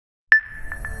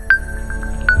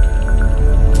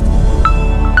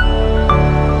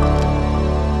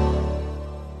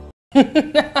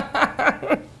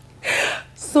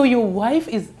So your wife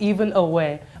is even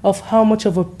aware of how much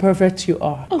of a pervert you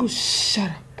are? Oh, shut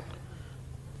up.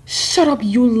 Shut up,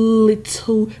 you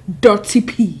little dirty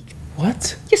pig.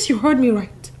 What? Yes, you heard me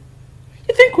right.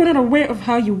 You think we're not aware of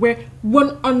how you wear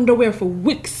one underwear for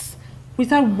weeks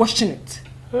without washing it?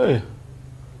 Hey.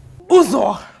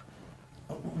 Uzo!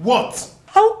 What?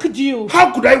 How could you?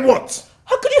 How could I what?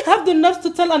 How could you have the nerves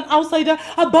to tell an outsider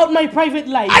about my private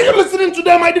life? Are you listening to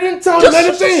them? I didn't tell them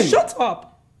anything. Shut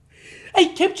up! I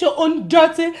kept your own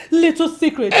dirty little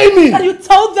secret. Amy! And you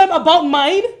told them about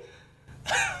mine?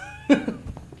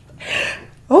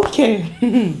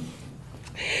 Okay.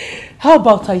 How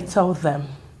about I tell them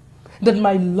that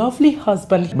my lovely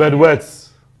husband...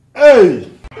 Bedwets. Hey!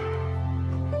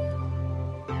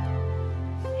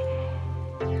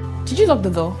 Did you lock the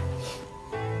door?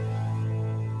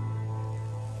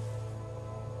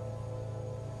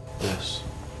 Yes.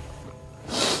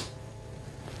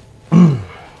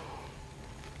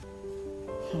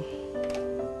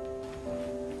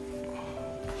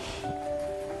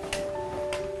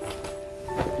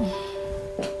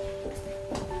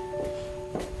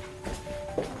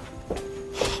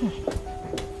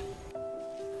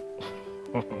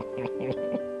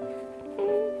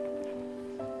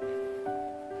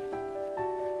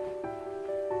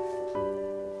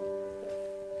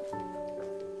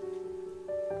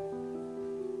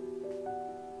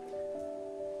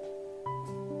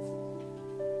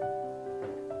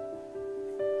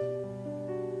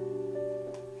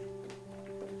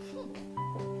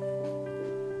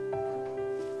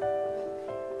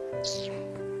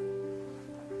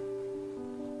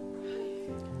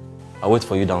 I'll wait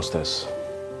for you downstairs.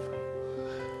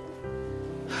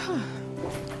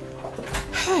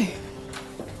 Hey.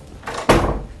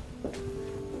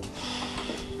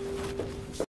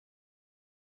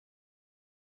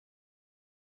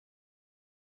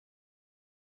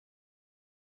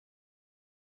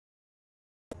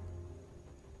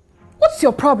 What's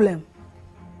your problem?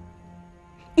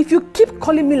 If you keep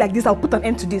calling me like this, I'll put an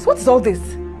end to this. What is all this?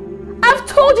 I've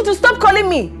told you to stop calling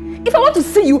me. If I want to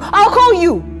see you, I'll call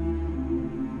you.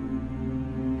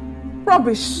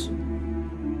 Rubbish.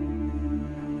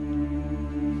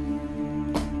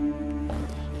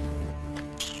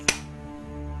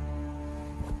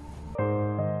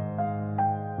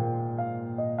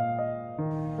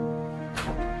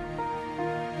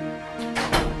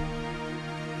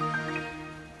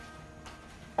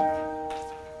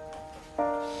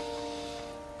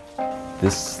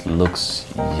 This looks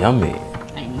yummy.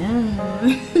 I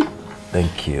know.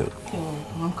 Thank you. Oh,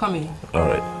 I'm coming. All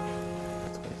right.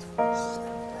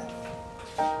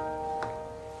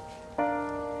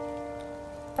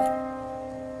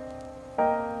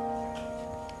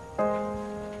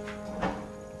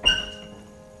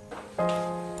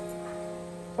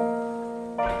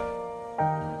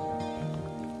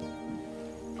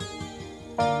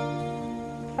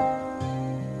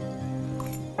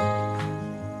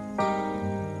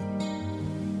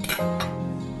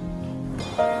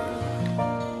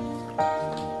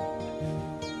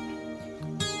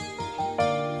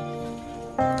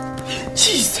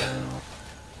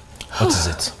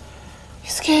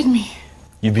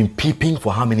 You've been peeping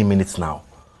for how many minutes now?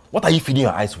 What are you feeding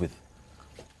your eyes with?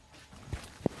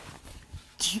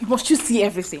 Must you see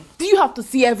everything? Do you have to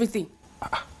see everything?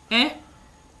 Eh?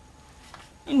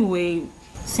 Anyway,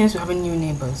 since we're having new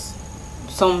neighbors,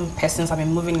 some persons have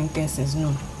been moving in things since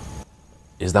noon.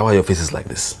 Is that why your face is like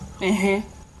this? I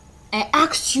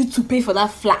asked you to pay for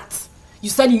that flat. You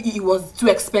said it was too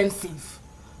expensive.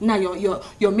 Now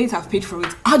your mates have paid for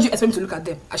it. How do you expect me to look at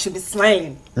them? I should be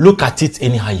smiling. Look at it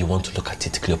anyhow you want to look at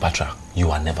it, Cleopatra.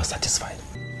 You are never satisfied.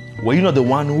 Were you not the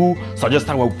one who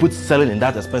suggested we put selling in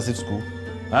that expensive school?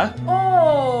 Huh?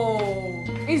 Oh,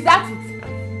 is that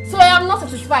it? So I am not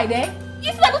satisfied, eh?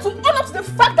 If you are going to own up to the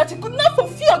fact that you could not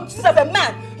fulfill your duties as a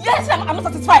man, yes, I'm not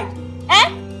satisfied. Eh?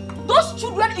 Those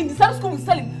children in the same school with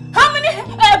selling, how many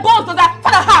balls does that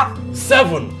father have?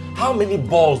 7. How many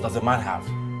balls does a man have?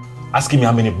 Asking me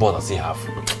how many balls does he have.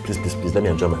 Please, please, please, let me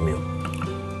enjoy my meal.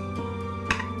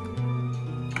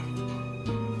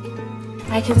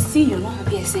 I can see you're not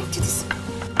happy I saved you this.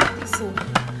 So,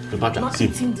 Cleopatra, see,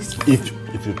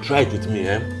 if you try it with me,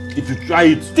 if you try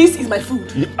it... This is my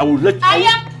food. I will let you...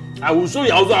 I will show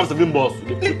you I also have 7 balls.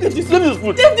 Leave this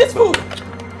food. Leave this food.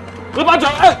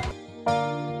 Cleopatra,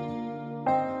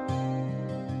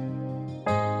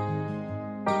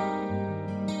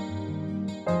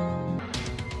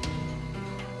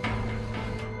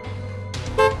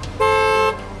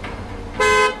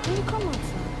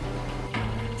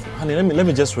 Honey, let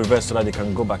me just reverse so that they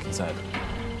can go back inside.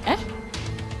 Eh?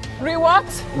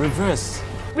 What? Reverse.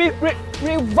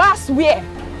 Reverse where?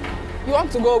 You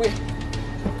want to go where?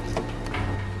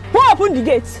 Who opened the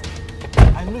gate?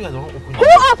 I know you're the one opening. Who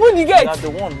opened the gate? You're the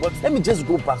one, but let me just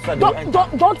go back so I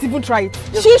don't even try it.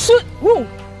 Yes. She should. Who?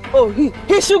 Oh,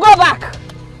 he should go back.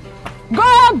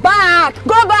 Go back.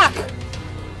 Go back.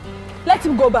 Let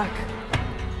him go back.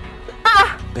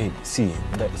 Babe, see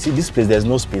this place, there's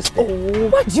no space there. Oh,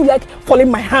 why do you like following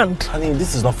my hand? Honey,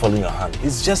 this is not following your hand.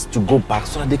 It's just to go back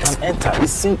so that they can enter.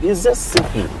 It's just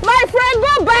simple. My friend,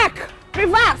 go back.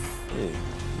 Reverse. Hey.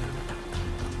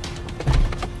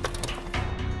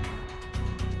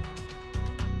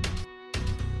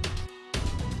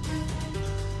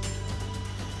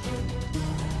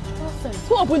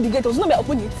 Who opened the gate? Was not me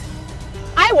opened it.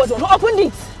 I was the one who opened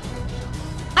it.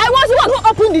 I was the one who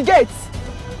opened the gate.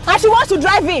 And she wants to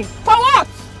drive in. For what?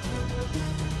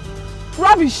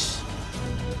 Rubbish.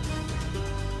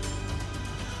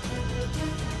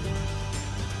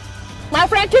 My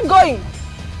friend, keep going.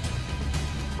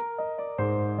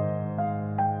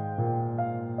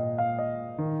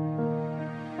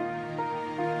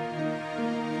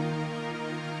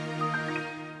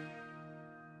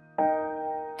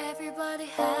 Everybody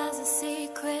has a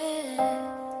secret.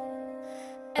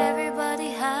 Everybody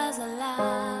has a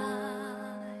lie.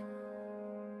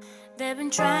 They've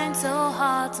been trying so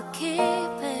hard to keep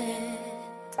it.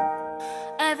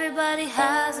 Everybody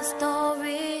has a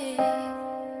story.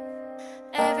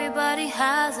 Everybody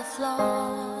has a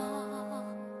flaw.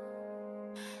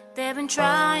 They've been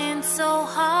trying so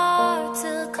hard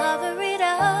to cover it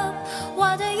up.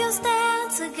 What do you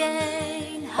stand to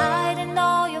gain? Hiding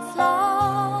all your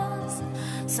flaws.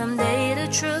 Someday the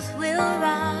truth will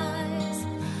rise,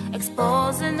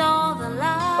 exposing all the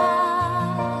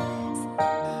lies.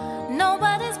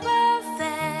 Nobody's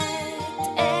perfect,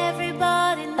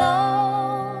 everybody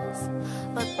knows.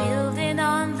 But building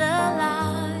on the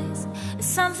lies is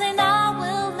something I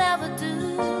will never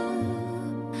do.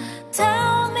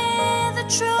 Tell me the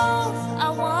truth, I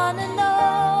wanna know.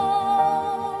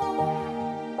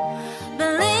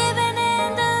 Believing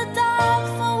in the dark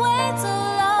for way too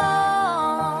long.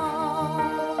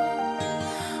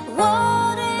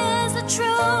 What is the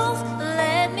truth?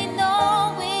 Let me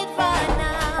know it right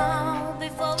now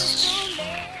before it's too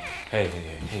late. Hey,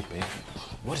 babe.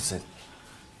 What is it?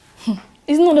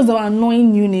 It's not those our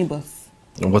annoying new neighbors.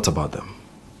 And what about them?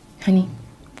 Honey,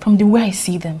 from the way I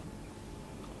see them,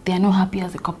 they are not happy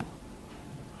as a couple.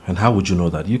 And how would you know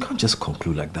that? You can't just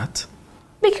conclude like that.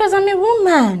 Because I'm a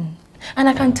woman. And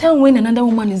I can tell when another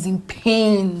woman is in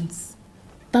pains.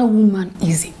 That woman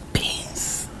is in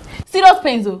pains. Serious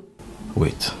pains, though.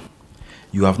 Wait.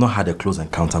 You have not had a close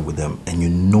encounter with them and you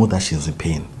know that she's in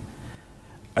pain.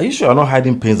 Are you sure you're not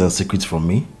hiding pains and secrets from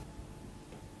me?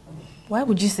 Why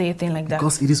would you say a thing like that?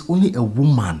 Because it is only a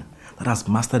woman that has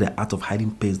mastered the art of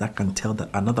hiding pains that can tell that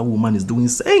another woman is doing the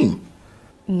same.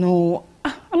 No,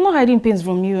 I'm not hiding pains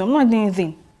from you. I'm not hiding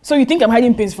anything. So you think I'm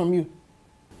hiding pains from you?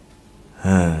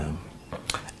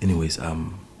 Anyways,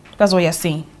 that's what you're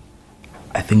saying.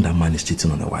 I think that man is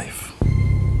cheating on the wife.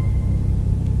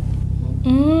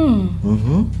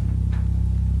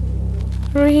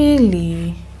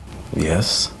 Really?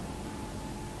 Yes.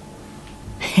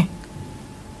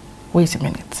 Wait a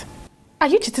minute. Are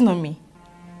you cheating on me?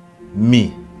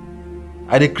 Me?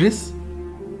 I the Chris?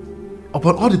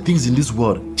 Upon all the things in this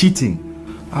world, cheating.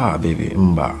 Ah, baby,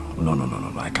 mba.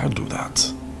 No, I can't do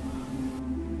that.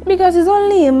 Because it's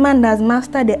only a man that has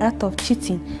mastered the art of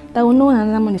cheating that will know when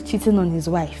another man is cheating on his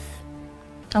wife.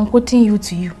 I'm quoting you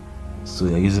to you. So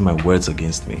you're using my words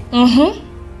against me?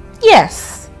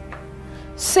 Yes.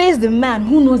 Says the man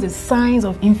who knows the signs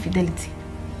of infidelity.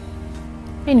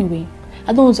 Anyway,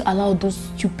 I don't want to allow those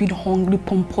stupid, hungry,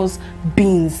 pompous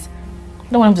beings.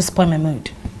 I don't want them to spoil my mood.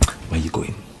 Where are you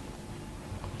going?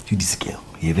 You this girl.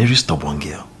 You're a very stubborn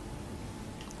girl.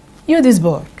 You're this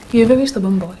boy. You're a very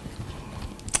stubborn boy.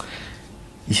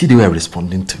 You see the way you're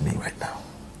responding to me right now?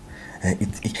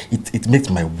 It makes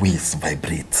my waist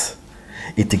vibrate.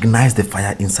 It ignites the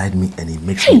fire inside me and it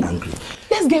makes me angry.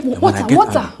 Let's get water.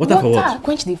 Water for what?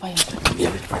 Quench the fire. Yeah,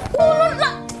 the fire.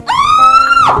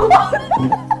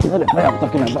 You know the fire I'm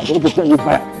talking about. Don't pretend you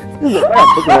fire. This is the fire I'm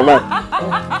talking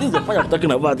about. This is the fire I'm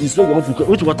talking about. This is so wonderful.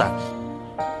 Which water?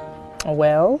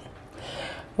 Well,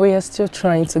 we are still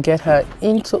trying to get her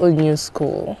into a new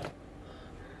school.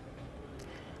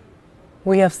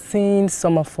 We have seen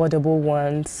some affordable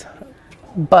ones,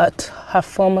 but her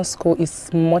former school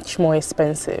is much more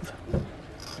expensive.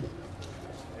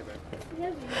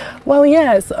 Well,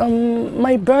 yes,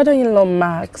 my brother-in-law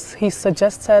Max, he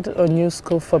suggested a new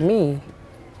school for me.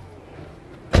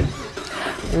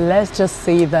 Let's just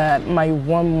say that my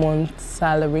 1 month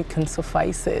salary can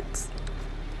suffice it.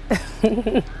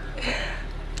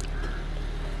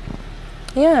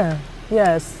 Yeah,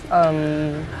 yes.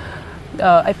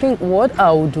 I think what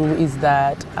I'll do is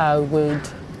that I would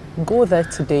go there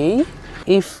today.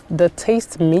 If the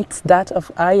taste meets that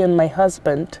of I and my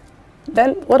husband,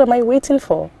 then what am I waiting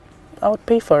for? I would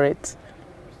pay for it.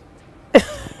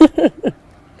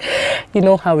 You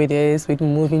know how it is with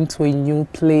moving to a new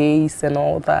place and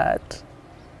all that,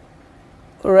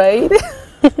 right?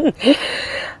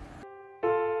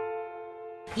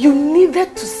 You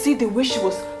needed to see the way she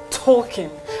was talking,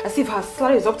 as if her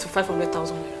salary is up to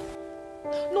 500,000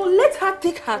 naira. No, let her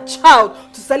take her child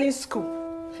to selling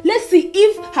school. Let's see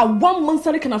if her 1 month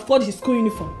salary can afford his school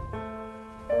uniform.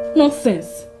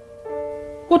 Nonsense.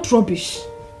 What rubbish.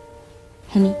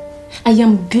 Honey, I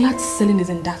am glad selling is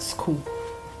in that school.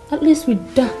 At least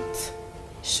with that,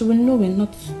 she will know we're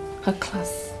not her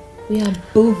class. We are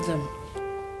above them.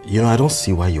 You know, I don't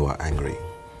see why you are angry.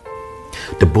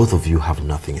 The both of you have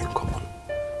nothing in common.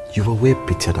 You are way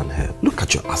prettier than her. Look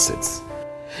at your assets.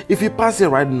 If you pass here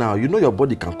right now, you know your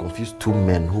body can confuse 2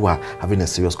 men who are having a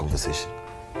serious conversation.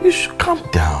 You should calm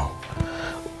down.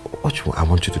 What I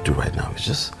want you to do right now is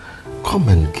just come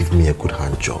and give me a good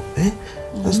hand job, eh?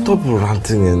 And stop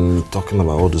ranting and talking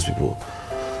about all those people.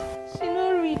 She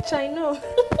not rich, I know.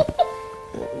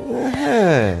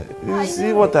 Hey, you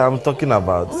see what I'm talking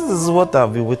about? This is what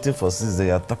I've been waiting for since they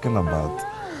are talking about.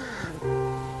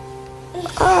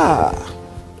 Ah,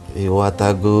 you want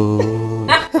to go?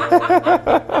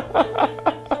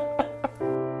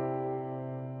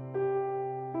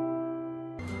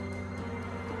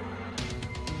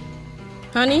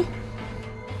 Honey?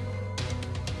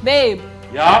 Babe.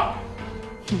 Yeah?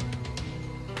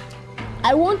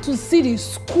 I want to see the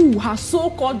school her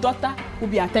so-called daughter will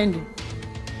be attending.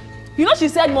 You know she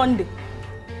said Monday.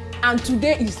 And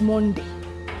today is Monday.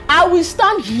 I will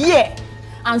stand here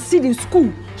and see the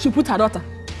school she put her daughter.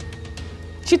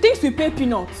 She thinks we pay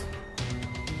peanuts.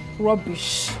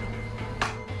 Rubbish.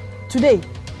 Today,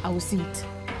 I will see it.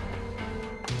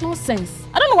 Nonsense.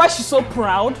 I don't know why she's so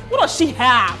proud. What does she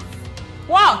have?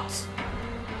 What?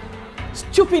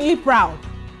 Stupidly proud.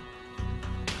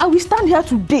 I will stand here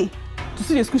today to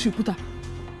see the school she put her.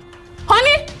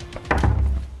 Honey?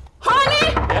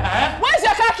 Honey? Yeah? Where's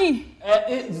your car key?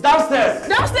 It's downstairs.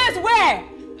 Downstairs where?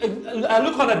 I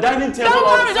look on the dining table. Don't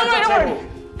worry, or the don't worry, center don't table.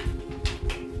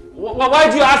 Why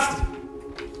do you ask?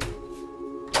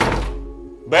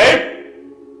 Babe?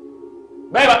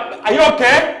 Babe, are you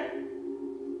okay?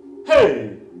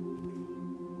 Hey!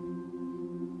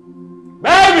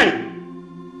 Baby!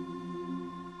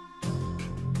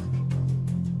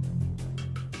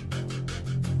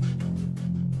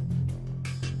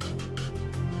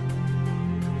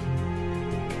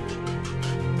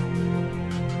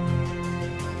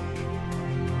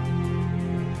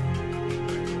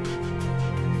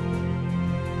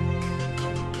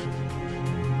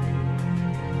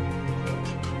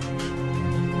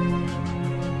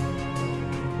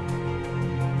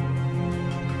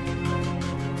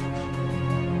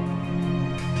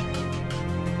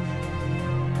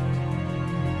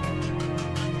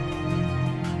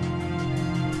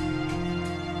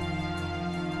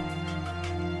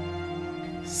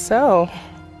 So,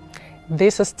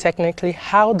 this is technically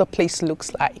how the place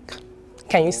looks like.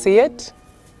 Can you see it?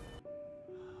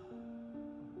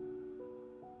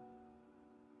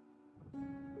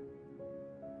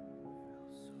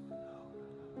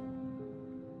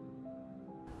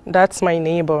 That's my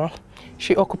neighbor.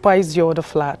 She occupies the other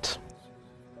flat.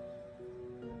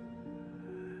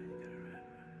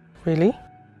 Really?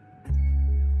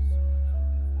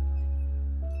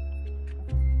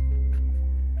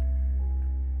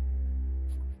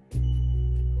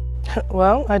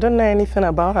 Well, I don't know anything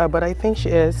about her, but I think she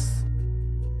is.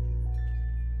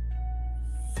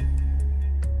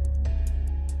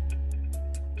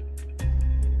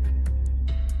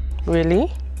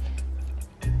 Really?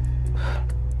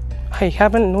 I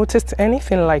haven't noticed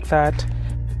anything like that.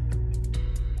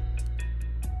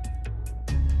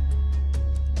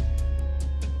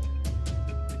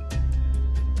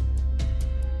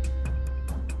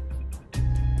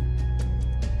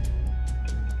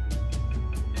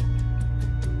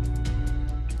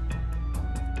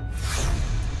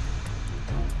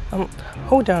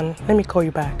 Hold on, let me call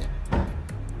you back.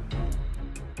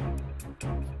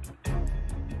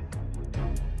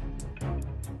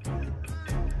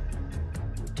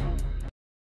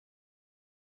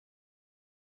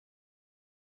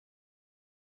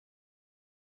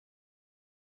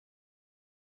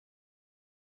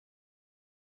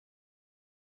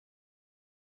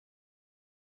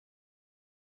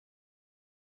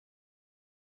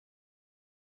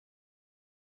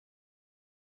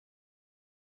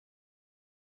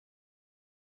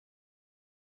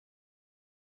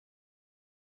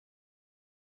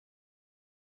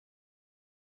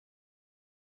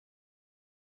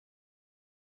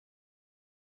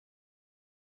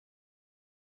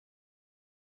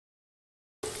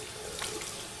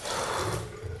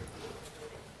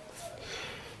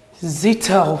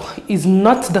 Zito is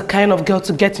not the kind of girl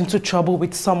to get into trouble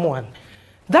with someone.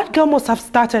 That girl must have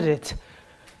started it.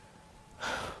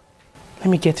 Let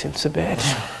me get into bed.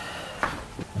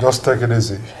 Just take it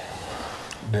easy.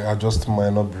 They are just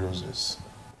minor bruises.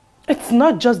 It's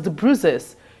not just the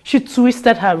bruises. She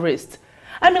twisted her wrist.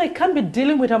 I mean, I can't be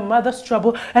dealing with her mother's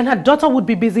trouble and her daughter would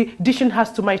be busy dishing hers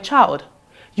to my child.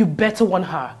 You better warn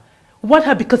her. Warn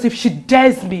her because if she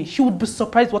dares me, she would be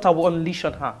surprised what I will unleash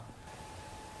on her.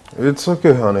 It's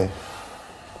okay, honey.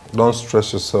 Don't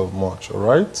stress yourself much,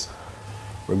 alright?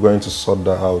 We're going to sort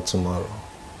that out tomorrow.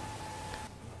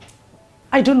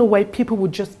 I don't know why people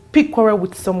would just pick quarrel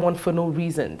with someone for no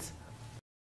reasons.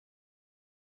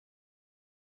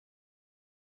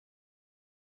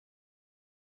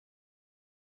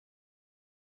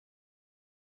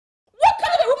 What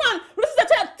kind of a woman raises a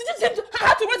child? Teaches him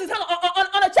how to raise his hand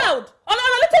on a child? On a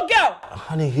little girl?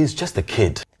 Honey, he's just a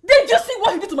kid. Did you see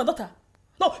what he did to my daughter?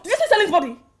 No, did you see Celine's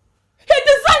body? He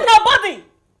designed her body!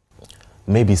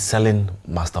 Maybe Celine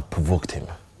must have provoked him.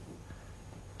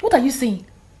 What are you saying?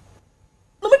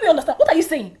 No, make me understand. What are you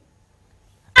saying?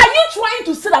 Are you trying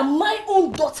to say that my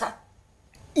own daughter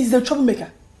is a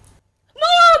troublemaker? No,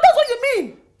 that's what you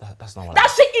mean. That's not what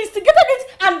that she instigated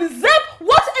it and deserved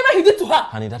whatever he did to her.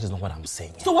 Honey, that is not what I'm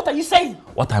saying. So what are you saying?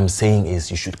 What I'm saying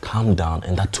is you should calm down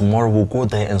and that tomorrow we'll go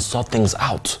there and sort things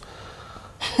out.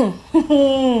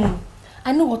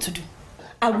 I know what to do.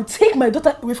 I will take my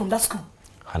daughter away from that school.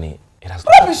 Honey, it has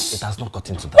not got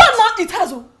into that. What not? It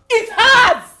has. It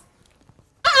has!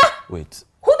 Wait.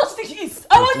 Who does she think she is?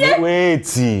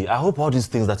 Wait. I hope all these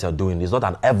things that you're doing is not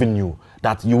an avenue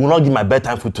that you will not give my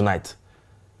bedtime food tonight.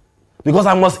 Because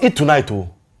I must eat tonight, oh.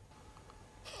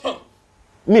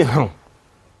 Me,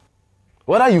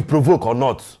 whether you provoke or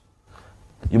not,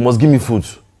 you must give me food.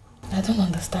 I don't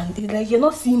understand. It's like you're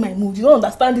not seeing my mood. You don't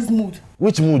understand this mood.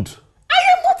 Which mood? I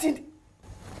am not in...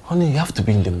 Honey, you have to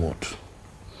be in the mood.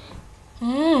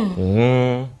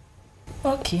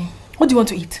 Okay. What do you want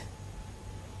to eat?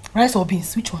 Rice or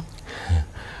beans? Which one?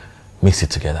 Mix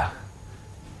it together.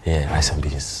 Yeah, rice and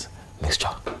beans. Mixture.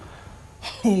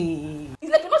 Hey.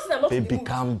 It's like you're not saying I'm not in the mood.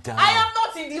 Calm down. I am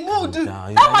not in the mood.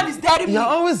 That man is daring me. You're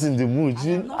always in the mood. I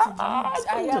am not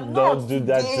in the mood. Don't do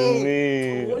that to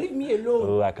me. Oh, leave me alone.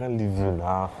 Oh, I can't leave you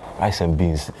now. Rice and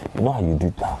beans. You know how you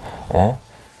did now. Eh?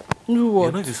 Do what?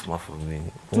 You're not too smart for me.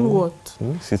 Do what?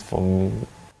 Mix it for me.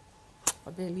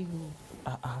 Okay, leave me.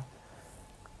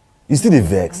 You still the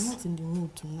vex? I'm not in the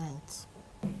mood tonight.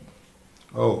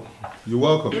 Oh, you're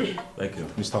welcome. Thank you.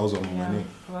 Mr. Ozom, my name.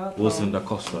 Wilson Da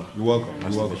Costa. You're welcome. Nice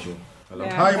You're to welcome. meet you. Hello.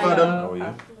 Yeah, hi, madam. How are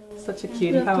you? Such a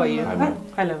cutie. How are you? Hi, ma'am.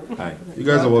 Hello. Hi. You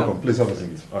guys are welcome. Please have a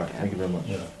seat. All right. Thank you very much.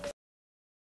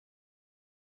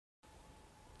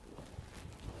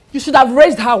 You should have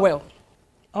raised her well.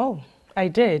 Oh, I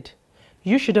did.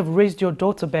 You should have raised your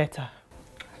daughter better.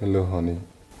 Hello, honey.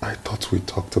 I thought we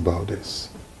talked about this.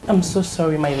 I'm so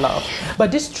sorry, my love.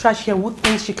 But this trash here who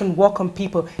thinks she can walk on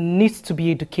people needs to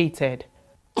be educated.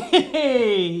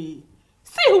 Hey,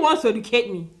 see who wants to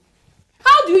educate me.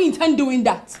 How do you intend doing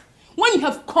that when you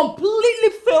have completely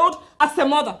failed as a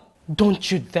mother?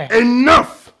 Don't you dare.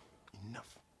 Enough!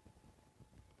 Enough.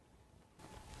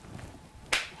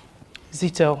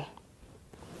 Zito,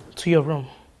 to your room.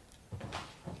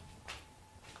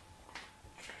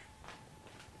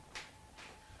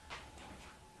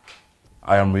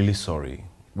 I am really sorry.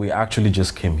 We actually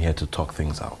just came here to talk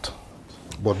things out.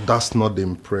 But that's not the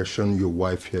impression your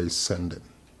wife here is sending.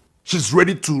 She's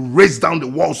ready to raise down the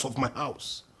walls of my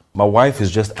house. My wife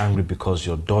is just angry because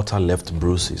your daughter left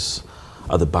bruises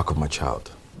at the back of my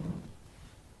child.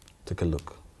 Take a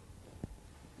look.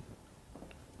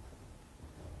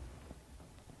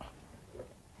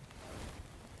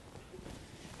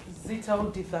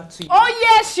 Zito did that to you. Oh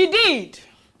yes, she did.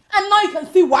 And now you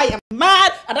can see why I'm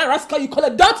mad at that rascal you call a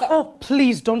daughter. Oh,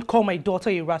 please don't call my daughter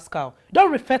a rascal.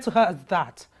 Don't refer to her as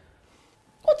that.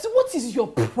 What is your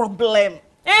problem?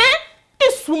 Eh?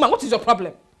 This woman, what is your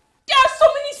problem? There are so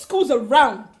many schools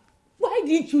around. Why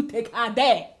didn't you take her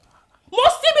there?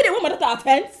 Must it be the woman that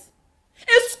attends?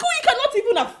 A school you cannot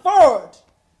even afford.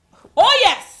 Oh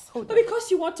yes, but because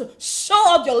you want to show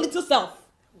off your little self.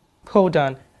 Hold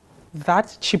on.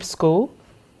 That cheap school?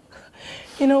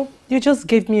 You know, you just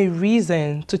gave me a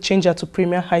reason to change her to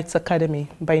Premier Heights Academy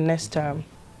by next term.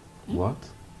 What?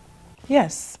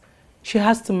 Yes, she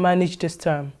has to manage this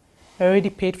term. I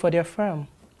already paid for their firm.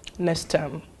 Next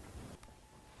term.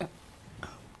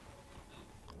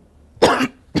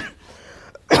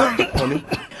 Honey?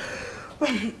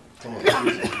 Come on,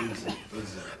 easy.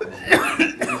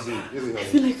 I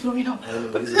feel like throwing up. Come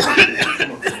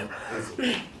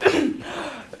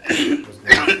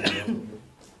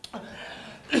on.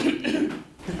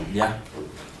 Yeah?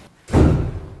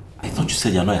 I thought you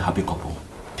said you're not a happy couple.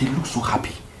 They look so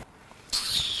happy.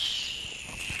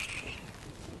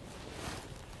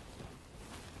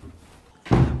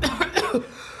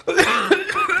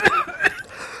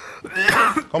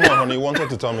 Come on, honey, you wanted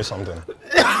to tell me something.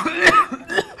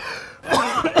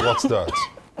 What's that?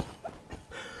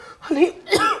 Honey,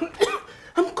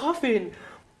 I'm coughing.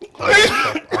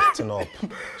 Stop acting up.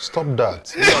 Stop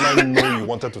that. You and I know you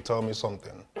wanted to tell me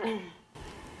something.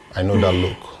 I know that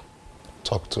look.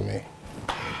 Talk to me.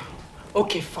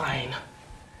 Okay, fine.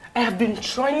 I have been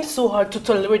trying so hard to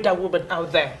tolerate that woman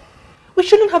out there. We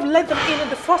shouldn't have let them in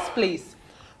the first place.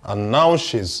 And now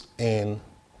she's in.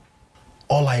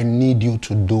 All I need you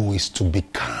to do is to be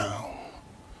calm.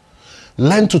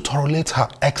 Learn to tolerate her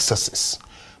excesses.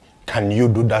 Can you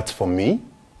do that for me?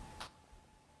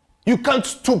 You can't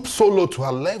stoop so low to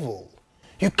her level.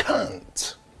 You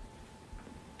can't.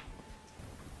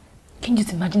 Can you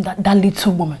just imagine that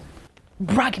little woman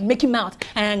bragging, making mouth,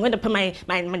 and I'm going to put my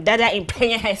dada in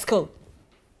Premier High School?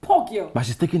 Poor girl. But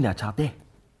she's taking their child there.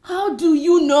 How do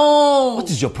you know? What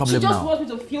is your problem now? She just wants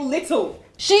me to feel little.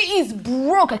 She is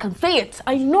broke, I can say it.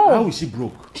 I know. How is she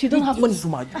broke? She doesn't have money.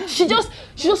 She just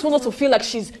wants us to feel like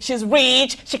she's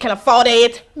rich, she can afford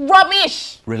it.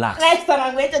 Rubbish! Relax. Next time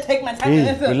I'm going to take my time.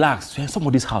 Hey, relax. You're in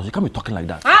somebody's house. You can't be talking like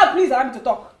that. Ah, please, allow me to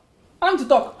talk. Allow me to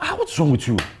talk. What's wrong with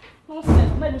you?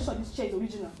 Nonsense. Let me show this chair is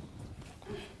original.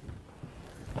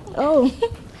 Oh.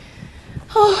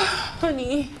 Oh,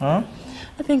 honey. Huh?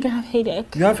 I think I have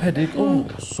headache. You have headache? Oh,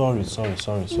 sorry. Sorry.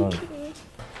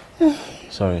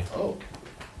 Oh,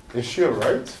 is she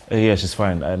alright? Yeah, she's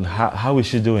fine. And how is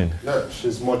she doing? Yeah,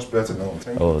 she's much better now.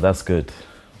 Thank you. Oh, that's good.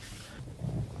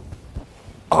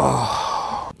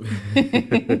 Oh.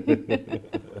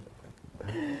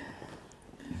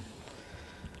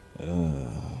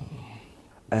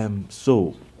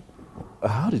 So,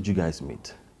 how did you guys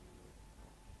meet?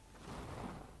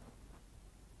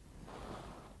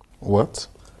 What?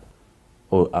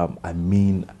 Oh, I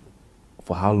mean,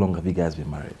 for how long have you guys been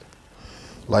married?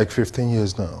 Like 15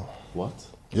 years now. What?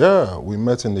 Yeah, we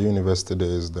met in the university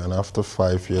days. Then after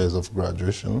 5 years of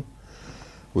graduation,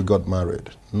 we got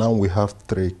married. Now we have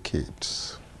 3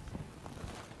 kids.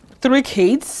 3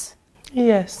 kids?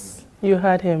 Yes, you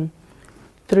heard him.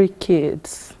 3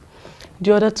 kids.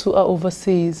 The other 2 are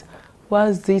overseas,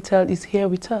 while Zital is here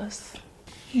with us.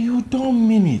 You don't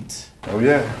mean it. Oh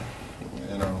yeah,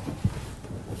 you know.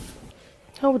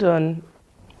 Hold on.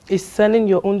 Is Selin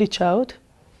your only child?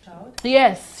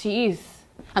 Yes, she is.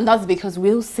 And that's because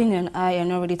Wilson and I are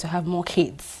not ready to have more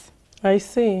kids. I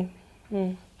see.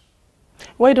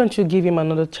 Why don't you give him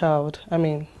another child? I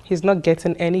mean, he's not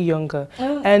getting any younger,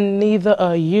 and neither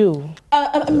are you.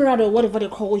 Emerald, whatever they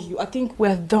call you, I think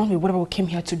we're done with whatever we came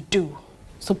here to do.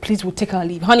 So please, we'll take our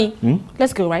leave. Honey,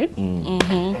 let's go, right?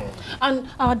 And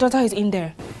our daughter is in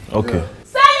there. Okay.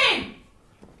 Selin!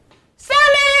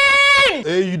 Selin!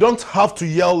 Hey, you don't have to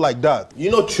yell like that. You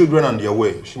know children on their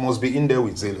way. She must be in there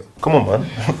with Zilla. Come on, man.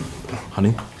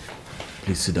 Honey,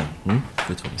 please sit down.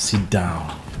 Wait for me. Sit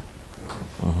down.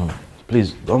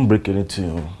 Please, don't break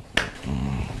anything.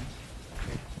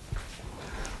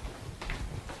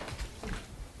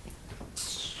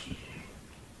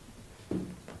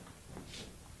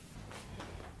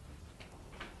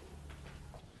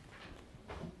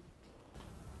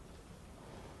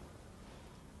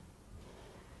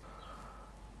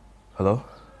 Hello?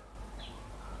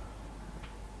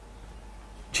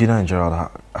 Gina and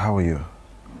Gerald, how are you?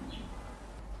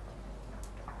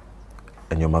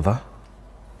 And your mother?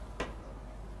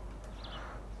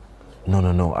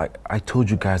 No. I told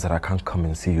you guys that I can't come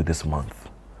and see you this month.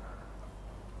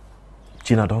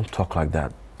 Gina, don't talk like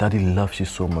that. Daddy loves you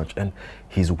so much and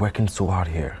he's working so hard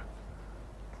here.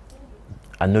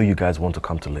 I know you guys want to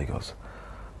come to Lagos,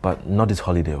 but not this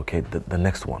holiday, okay? The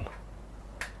next one.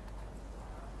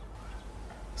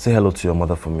 Say hello to your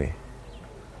mother for me.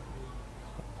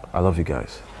 I love you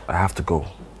guys. I have to go,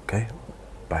 okay?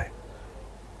 Bye.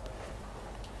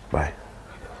 Bye.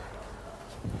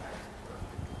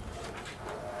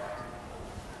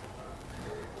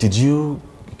 Did you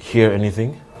hear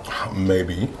anything?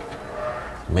 Maybe.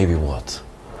 Maybe what?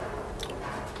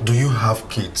 Do you have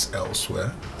kids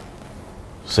elsewhere?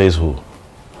 Says who?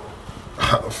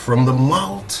 From the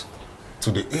mouth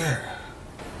to the ear.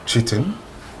 Cheating?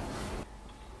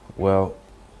 Well,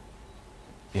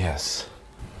 yes.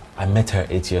 I met her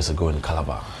 8 years ago in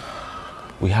Calabar.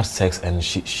 We had sex and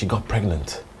she got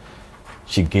pregnant.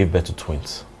 She gave birth to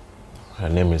twins. Her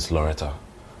name is Loretta.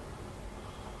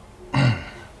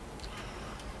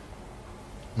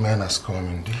 Man has come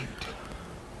indeed.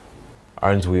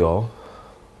 Aren't we all?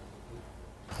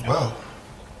 Well,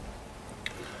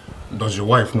 Does your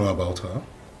wife know about her?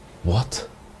 What?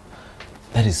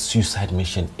 That is suicide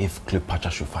mission if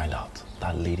Cleopatra should find out.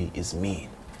 That lady is mean.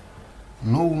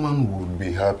 No woman would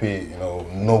be happy,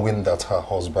 knowing that her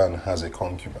husband has a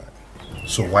concubine.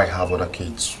 So why have other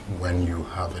kids when you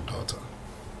have a daughter?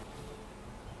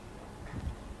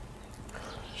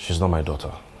 She's not my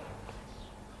daughter.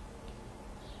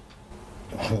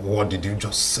 What did you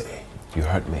just say? You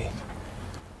hurt me.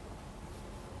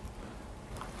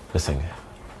 Listen,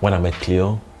 when I met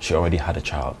Cleo, she already had a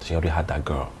child. She already had that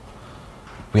girl.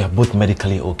 We are both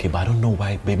medically okay, but I don't know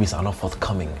why babies are not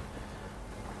forthcoming.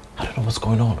 I don't know what's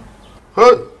going on.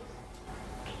 Hey!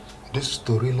 This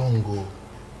story long ago.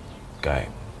 Guy,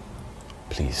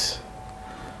 please.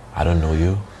 I don't know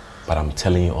you, but I'm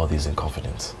telling you all this in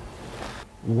confidence.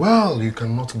 Well, you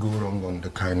cannot go wrong on the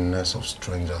kindness of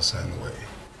strangers anyway.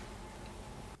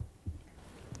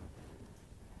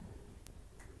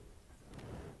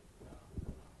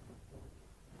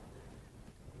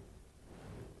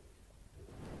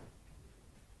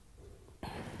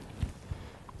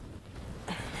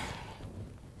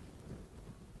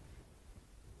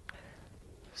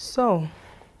 So,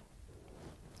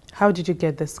 how did you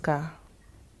get this car?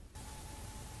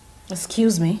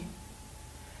 Excuse me?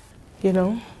 You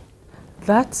know,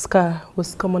 that scar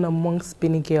was common amongst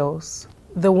Benin girls.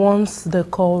 The ones they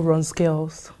call runs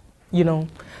girls. You know,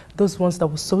 those ones that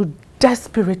were so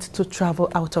desperate to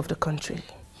travel out of the country.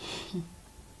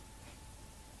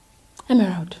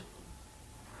 Emerald,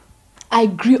 I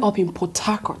grew up in Port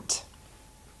Harcourt.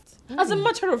 As a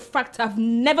matter of fact, I've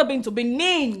never been to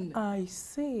Benin. I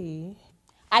see.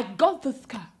 I got this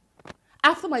car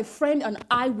after my friend and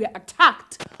I were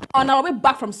attacked on our way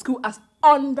back from school as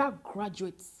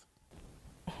undergraduates.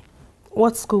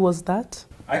 What school was that?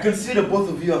 I can see the both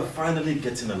of you are finally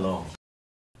getting along.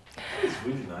 It's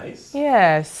really nice.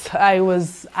 Yes, I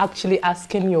was actually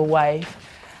asking your wife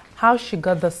how she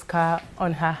got the scar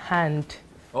on her hand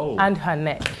and her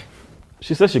neck.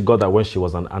 She said she got that when she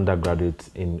was an undergraduate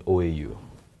in OAU.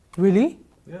 Really?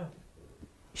 Yeah.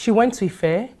 She went to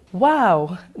Ife?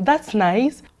 Wow, that's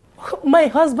nice. My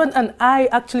husband and I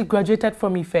actually graduated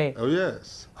from Ife. Oh,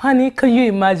 yes. Honey, can you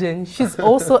imagine? She's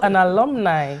also an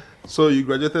alumni. So you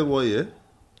graduated what year?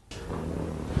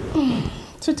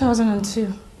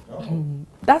 2002.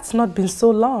 That's not been so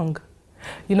long.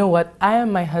 You know what? I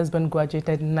and my husband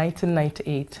graduated in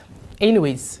 1998.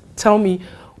 Anyways, tell me,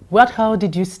 what hall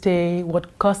did you stay?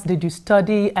 What course did you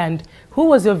study? And who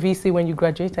was your VC when you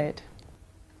graduated?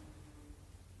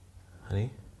 Honey,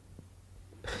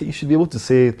 you should be able to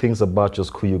say things about your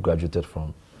school you graduated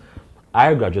from.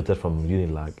 I graduated from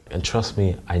Unilag, and trust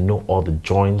me, I know all the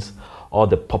joints, all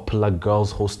the popular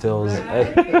girls' hostels.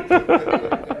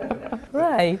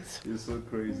 Right. You're so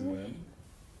crazy, man.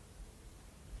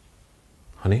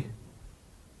 Honey,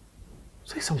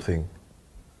 say something.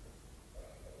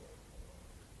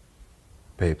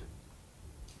 Babe.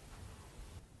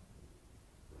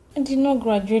 I did not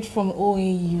graduate from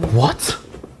OAU. What?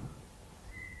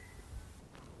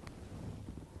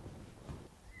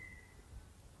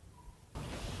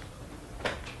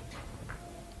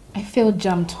 I failed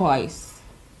JAM twice.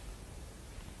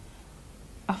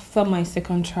 After my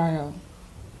second trial,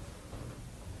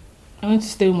 I went to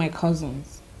stay with my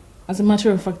cousins. As a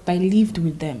matter of fact, I lived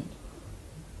with them.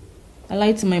 I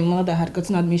lied to my mother that I had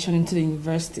gotten admission into the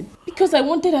university because I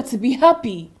wanted her to be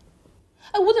happy.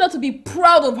 I wanted her to be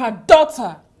proud of her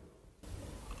daughter.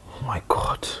 Oh my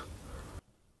God.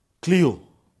 Cleo,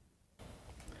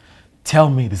 tell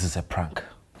me this is a prank.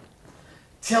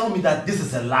 Tell me that this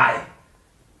is a lie.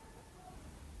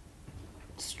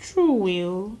 It's true,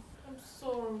 Will.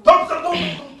 I'm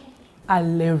sorry.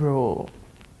 Alero.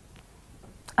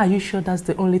 Are you sure that's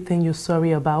the only thing you're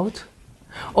sorry about?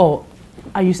 Or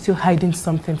are you still hiding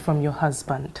something from your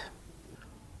husband?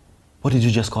 What did you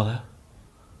just call her?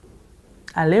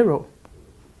 Alero.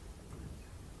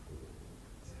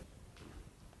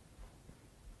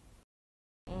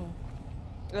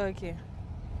 Okay.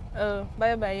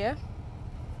 Bye-bye, yeah?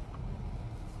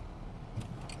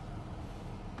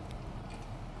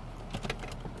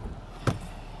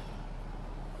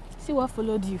 See what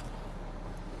followed you.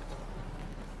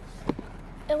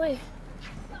 Hey, wait.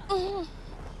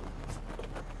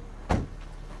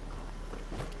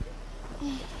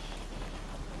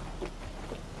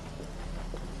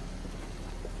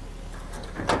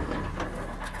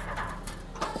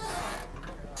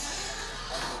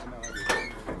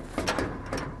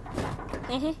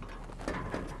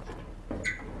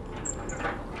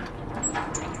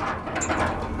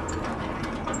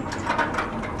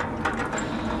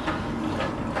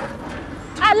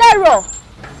 Alero!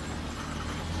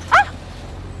 Ah!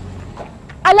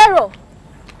 Alero!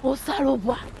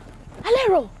 Osaroba.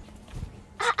 Alero.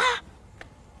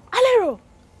 Alero.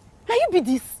 Now you be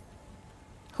this.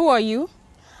 Who are you?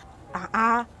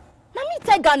 Mami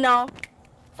Tega now.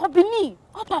 For Bini.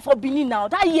 Opa for Bini now.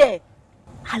 That year.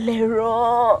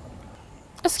 Alero.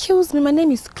 Excuse me, my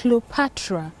name is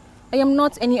Cleopatra. I am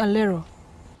not any Alero.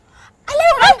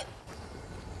 Alero!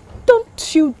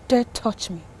 Don't you dare touch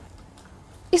me.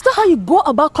 Is that how you go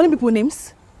about calling people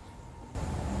names?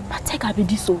 But Tega be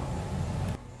this so.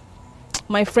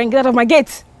 My friend, get out of my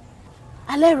gate.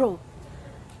 Alero.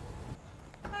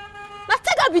 But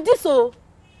Tega be this so.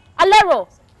 Alero.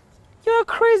 You're a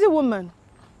crazy woman.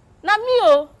 Na me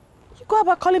oh. You go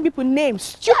about calling people names,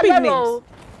 stupid names.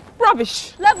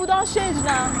 Rubbish. Level don't change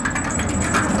now.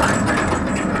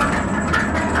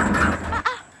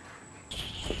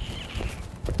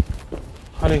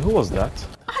 Honey, who was that?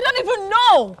 I don't even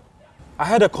know. I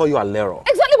heard her call you Alero.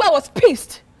 Exactly why I was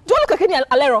pissed. Do you look like any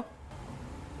Alero?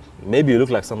 Maybe you look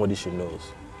like somebody she knows.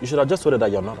 You should have just told her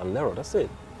that you're not Alero, that's it.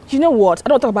 You know what? I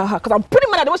don't talk about her because I'm pretty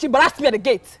mad at the way she embarrassed me at the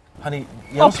gate. Honey,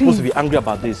 you're not supposed to be angry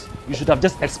about this. You should have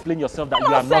just explained yourself that you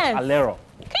are not Alero.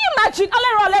 Can you imagine?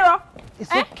 Alero.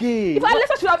 It's okay. If I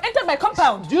left her, she would have entered my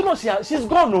compound. Do you know she's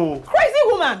gone, oh? Crazy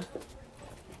woman.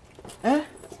 Eh?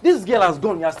 This girl has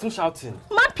gone, you're still shouting.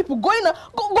 Mad people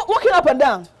walking up and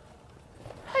down.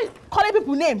 Hey, calling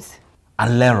people names.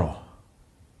 Alero.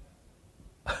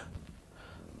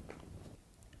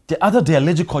 The other day, a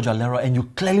lady called you Alero and you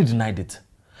clearly denied it.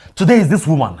 Today is this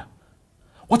woman.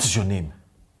 What is your name?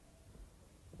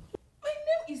 My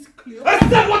name is Cleo. I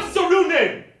said, what is your real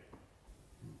name?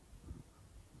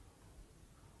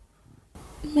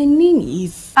 My name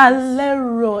is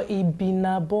Alero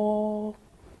Ibinabo.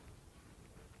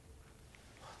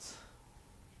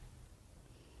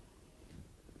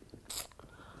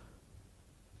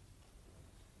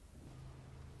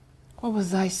 What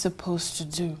was I supposed to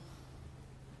do?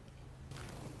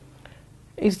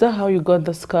 Is that how you got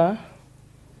the scar?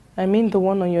 I mean the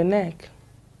one on your neck.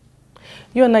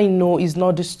 You and I know it's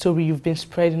not the story you've been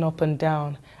spreading up and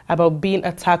down about being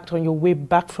attacked on your way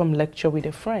back from lecture with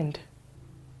a friend.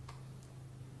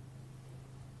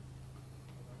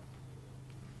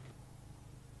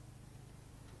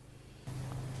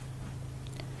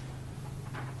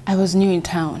 I was new in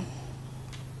town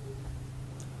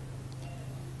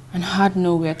and had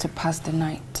nowhere to pass the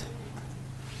night.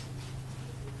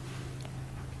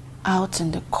 Out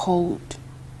in the cold,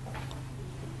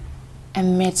 I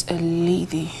met a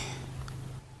lady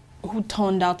who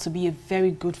turned out to be a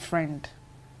very good friend.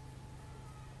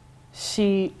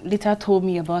 She later told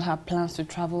me about her plans to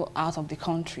travel out of the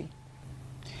country.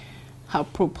 Her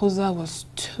proposal was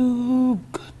too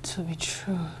good to be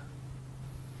true.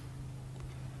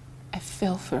 I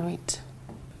fell for it.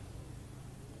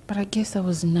 But I guess I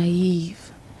was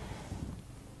naive.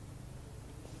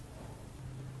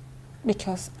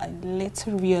 Because I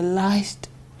later realized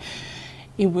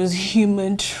it was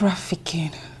human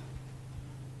trafficking.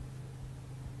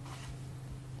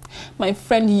 My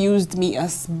friend used me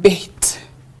as bait.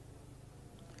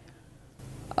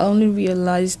 I only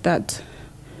realized that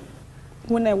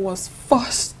when I was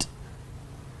forced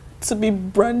to be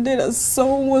branded as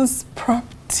someone's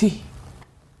property.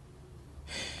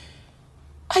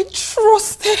 I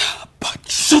trusted her, but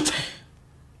shut up!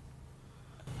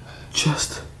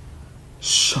 Just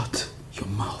shut your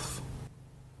mouth.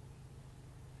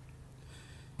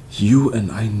 You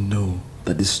and I know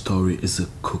that this story is a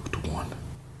cooked one.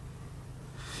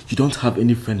 You don't have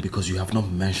any friend because you have not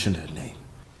mentioned her name.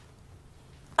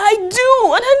 I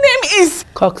do, and her name is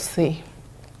Coxie.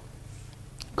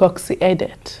 Coxie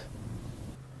Edit.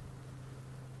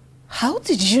 How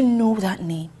did you know that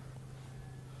name?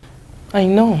 I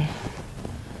know.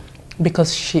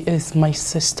 Because she is my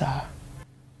sister.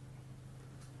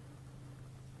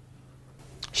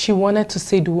 She wanted to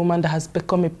say the woman that has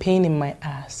become a pain in my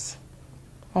ass.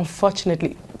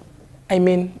 Unfortunately,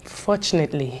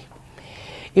 fortunately,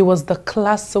 it was the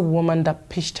classy woman that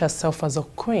pitched herself as a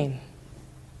queen.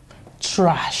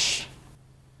 Trash.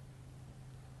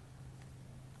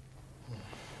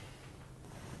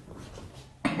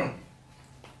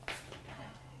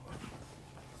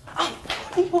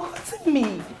 What's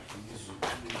me?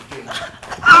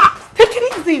 Take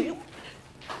it easy.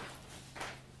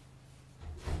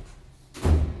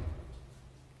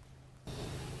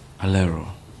 Alero,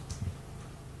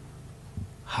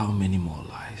 how many more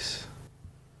lies?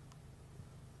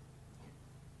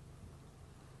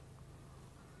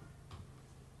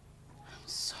 I'm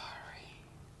sorry.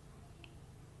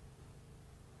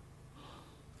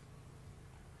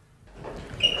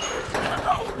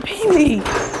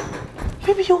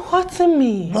 Baby, you're hurting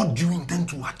me. What do you intend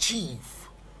to achieve?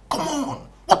 Come on.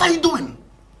 What are you doing?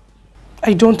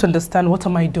 I don't understand. What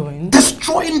am I doing?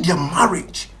 Destroying their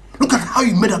marriage. Look at how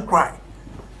you made her cry.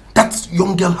 That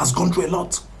young girl has gone through a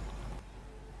lot.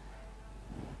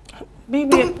 Baby,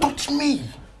 don't touch me.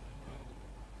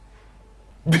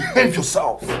 Behave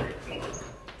yourself.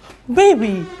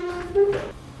 Baby.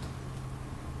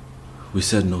 We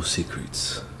said no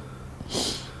secrets.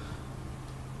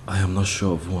 I am not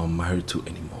sure of who I'm married to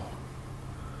anymore.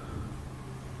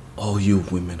 All you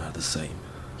women are the same.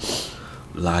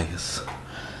 Liars.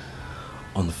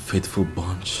 Unfaithful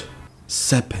bunch.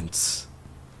 Serpents.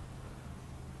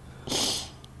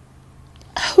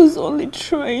 I was only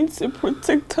trying to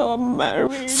protect our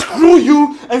marriage. Screw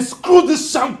you and screw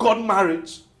this sham called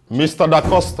marriage. Mr. Da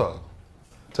Costa,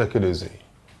 take it easy.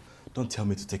 Don't tell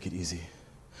me to take it easy.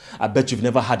 I bet you've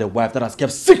never had a wife that has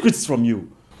kept secrets from you.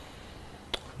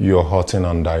 You're hurting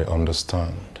and I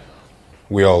understand.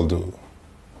 We all do.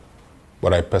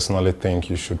 But I personally think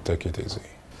you should take it easy.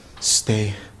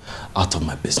 Stay out of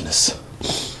my business.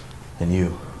 And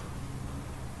you,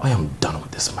 I am done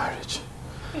with this marriage.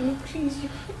 Please, you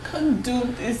can't do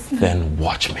this. Then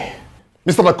watch me.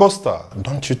 Mr. Da Costa,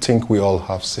 don't you think we all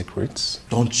have secrets?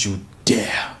 Don't you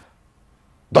dare.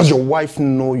 Does your wife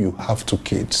know you have 2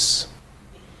 kids?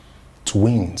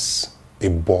 Twins, a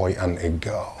boy and a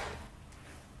girl.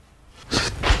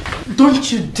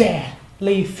 Don't you dare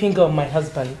lay a finger on my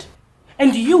husband.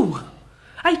 And you,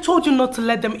 I told you not to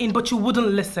let them in, but you wouldn't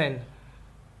listen.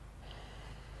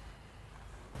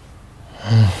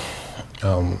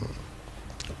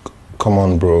 Come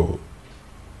on, bro.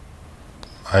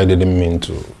 I didn't mean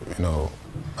to,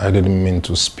 I didn't mean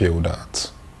to spill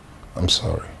that. I'm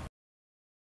sorry.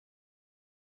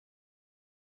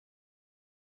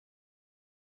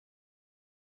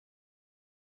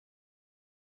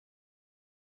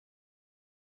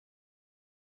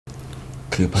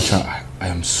 Cleopatra, I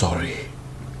am sorry.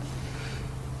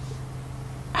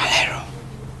 Alero,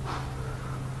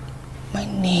 my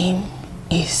name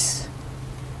is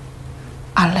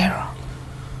Alero.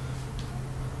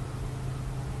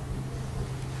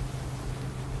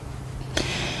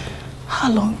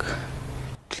 How long?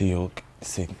 Cleo,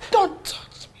 sing. Don't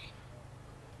touch me.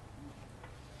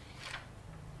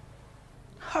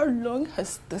 How long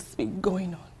has this been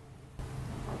going on?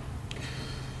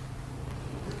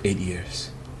 8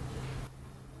 years.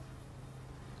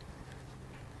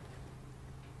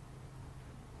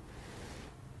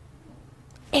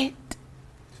 8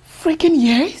 freaking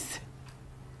years?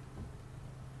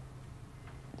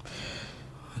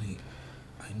 Honey,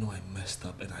 I know I messed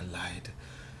up and I lied.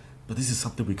 But this is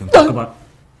something we can talk about.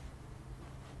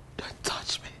 Don't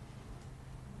touch me.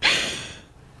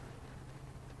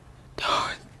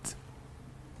 Don't.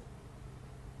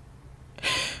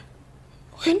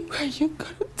 When were you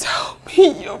gonna tell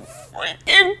me, you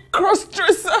freaking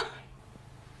cross-dresser?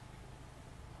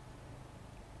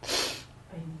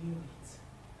 I knew it.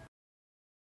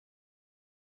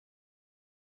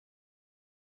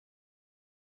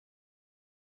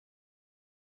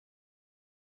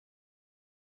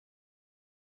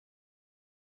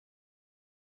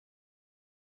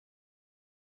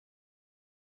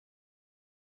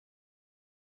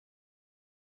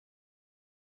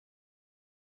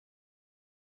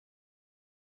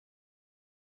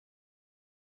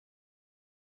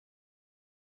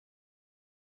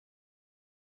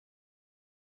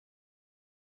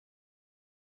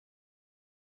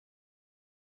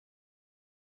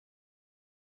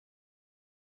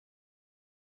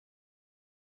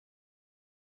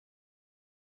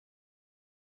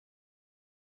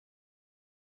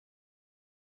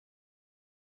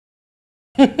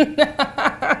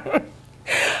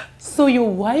 So your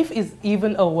wife is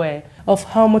even aware of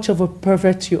how much of a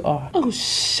pervert you are. Oh,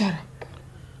 shut up.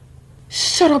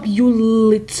 Shut up, you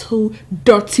little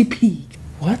dirty pig.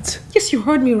 What? Yes, you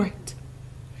heard me right.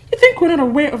 You think we're not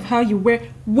aware of how you wear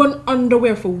one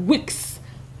underwear for weeks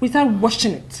without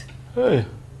washing it? Hey.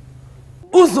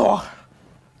 Uzo!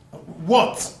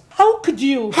 What? How could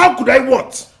you? How could I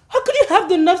what? How could you have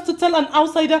the nerves to tell an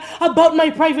outsider about my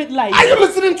private life? Are you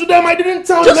listening to them? I didn't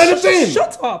tell them anything.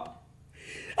 Shut up!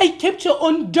 I kept your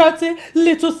own dirty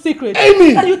little secret.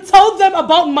 Amy! And you tell them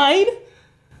about mine?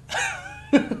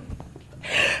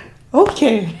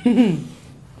 Okay.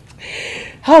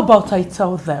 How about I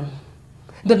tell them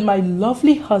that my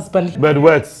lovely husband...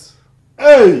 Bedwets.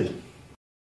 Hey!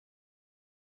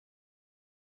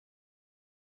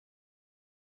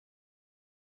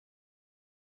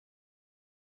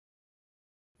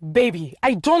 Baby,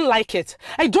 I don't like it.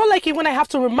 I don't like it when I have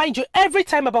to remind you every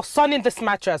time about sunning this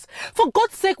mattress. For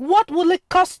God's sake, what will it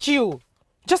cost you?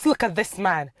 Just look at this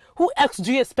man. Who else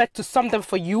do you expect to sun them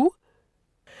for you?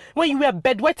 When you were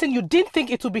bedwetting, you didn't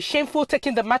think it would be shameful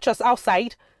taking the mattress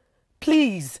outside?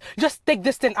 Please, just take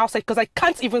this thing outside because I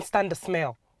can't even stand the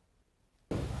smell.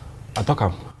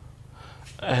 Atokam,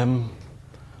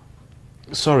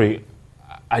 sorry,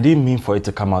 I didn't mean for it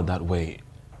to come out that way.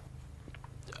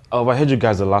 I overheard you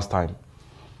guys the last time.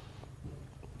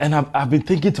 And I've been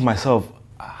thinking to myself,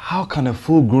 how can a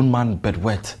full-grown man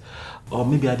bedwet? Or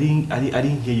maybe I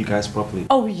didn't hear you guys properly.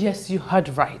 Oh yes, you heard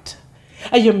right.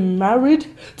 I am married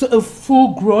to a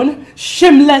full-grown,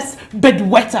 shameless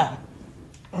bedwetter.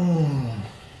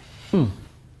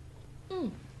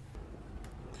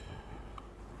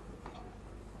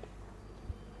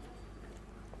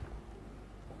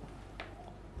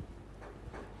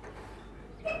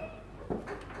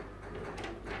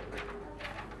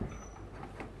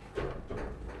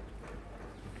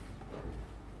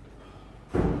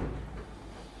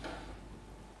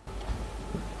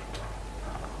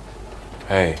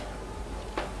 Hey,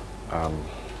 I'm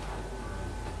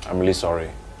really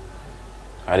sorry.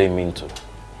 I didn't mean to.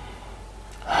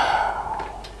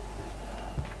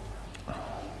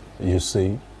 You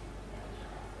see,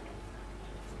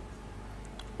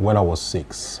 when I was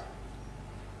 6,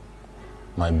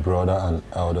 my brother and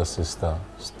elder sister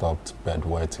stopped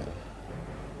bedwetting.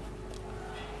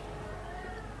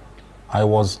 I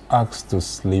was asked to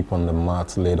sleep on the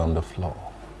mat laid on the floor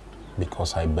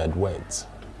because I bedwet.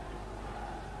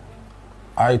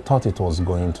 I thought it was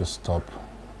going to stop,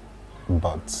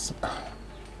 but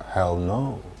hell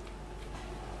no.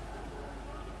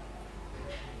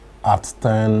 At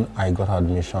 10, I got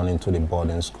admission into the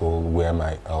boarding school where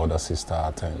my elder sister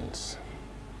attends.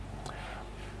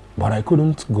 But I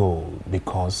couldn't go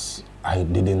because I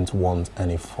didn't want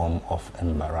any form of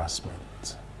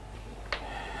embarrassment.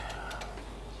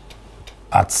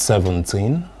 At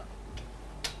 17,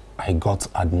 I got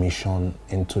admission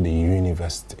into the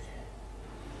university.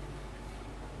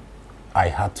 I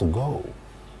had to go.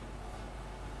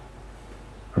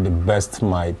 The best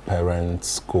my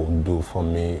parents could do for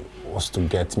me was to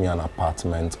get me an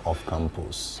apartment off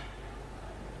campus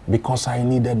because I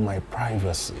needed my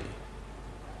privacy.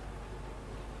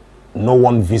 No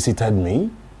one visited me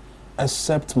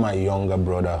except my younger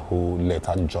brother who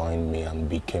later joined me and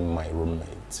became my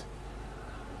roommate.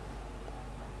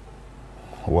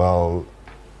 Well,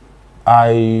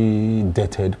 I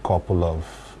dated a couple of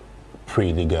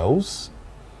pretty girls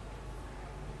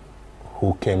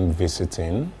who came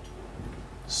visiting,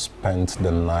 spent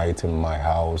the night in my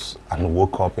house, and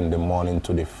woke up in the morning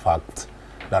to the fact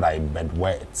that I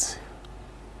bedwet.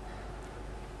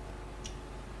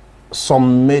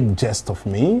 Some made jest of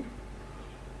me,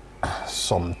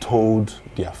 some told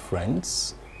their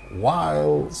friends,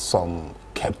 while some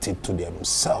kept it to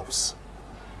themselves.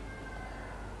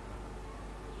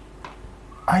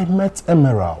 I met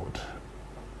Emerald.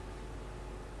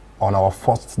 On our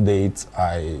first date,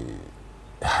 I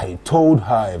told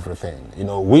her everything, you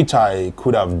know, which I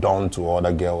could have done to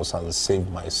other girls and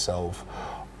saved myself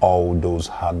all those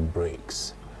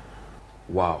heartbreaks.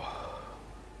 Wow.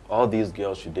 All these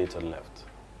girls you dated left.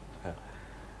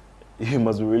 You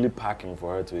must be really packing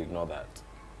for her to ignore that.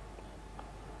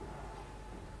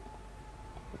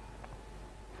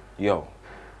 Yo,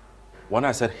 when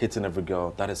I said hitting every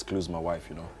girl, that excludes my wife,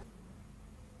 you know.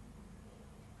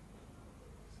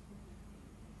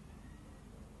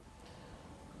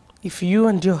 If you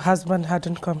and your husband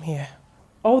hadn't come here,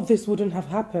 all this wouldn't have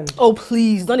happened. Oh,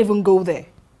 please, don't even go there.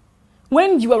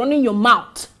 When you were running your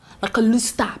mouth like a loose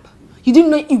stab, you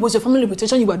didn't know it was your family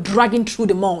reputation you were dragging through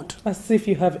the mud. As if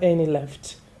you have any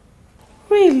left.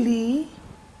 Really?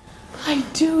 I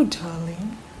do,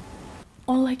 darling.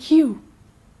 Unlike you.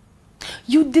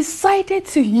 You decided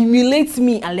to humiliate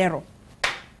me, Alero.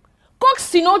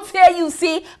 Cox, you know, tell you,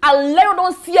 say, Alero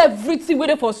don't see everything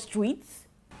waiting for streets.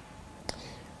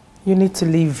 You need to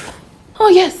leave. Oh,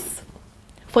 yes.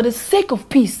 For the sake of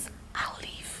peace, I'll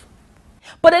leave.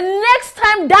 But the next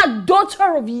time that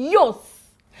daughter of yours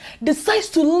decides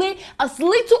to lay as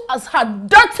little as her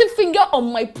dirty finger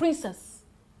on my princess,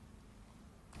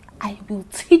 I will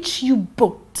teach you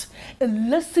both a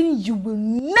lesson you will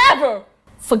never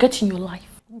forget in your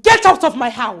life. Get out of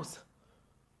my house!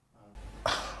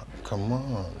 Come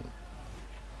on.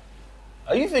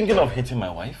 Are you thinking of hitting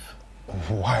my wife?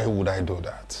 Why would I do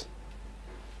that?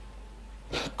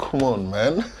 Come on,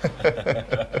 man.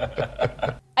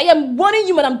 I am warning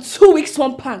you, madam, 2 weeks,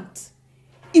 1 pant.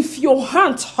 If your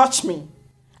hand touch me,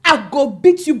 I'll go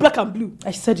beat you black and blue.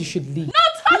 I said you should leave.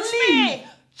 Not touch me!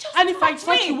 Just and if I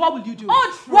touch you, what will you do?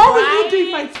 Oh, what will you do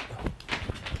if I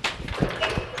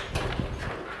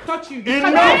touch you?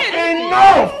 Enough!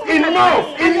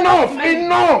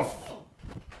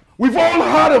 We've all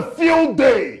had a field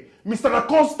day. Mr.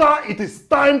 Acosta, it is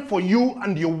time for you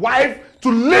and your wife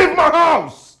to leave my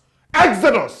house.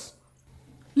 Exodus.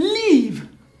 Leave.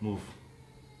 Move.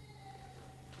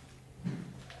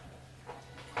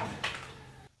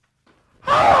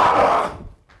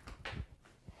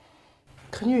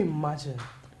 Can you imagine?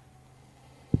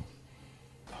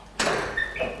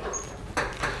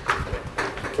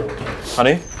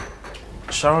 Honey,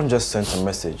 Sharon just sent a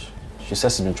message. She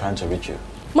says she's been trying to reach you.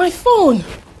 My phone!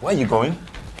 Where are you going?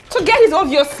 To get his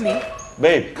obviously.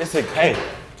 Babe, listen, hey.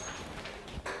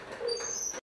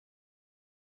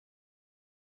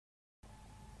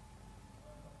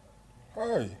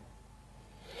 Hey.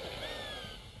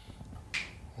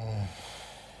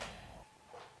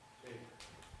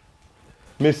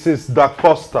 Mrs. Da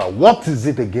Costa, what is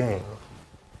it again?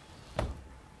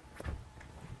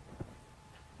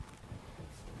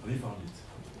 Have you found it?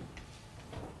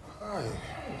 Hi.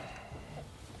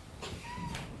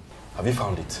 Have you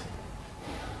found it?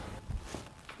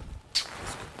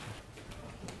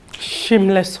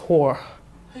 Shameless whore.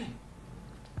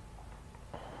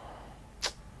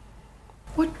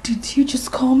 What did you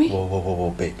just call me?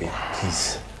 Whoa, babe,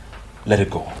 please. Let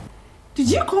it go. Did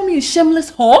you call me a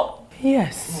shameless whore?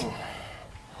 Yes.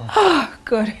 Ah,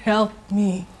 God help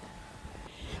me.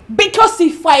 Because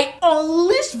if I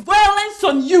unleash violence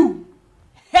on you,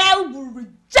 hell will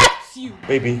reject you.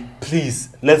 Baby, please,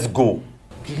 let's go.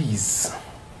 Please.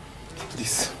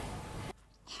 Please.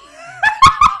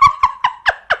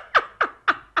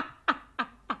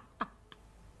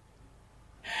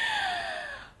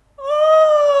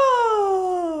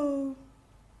 Oh.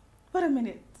 Wait a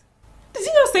minute. Did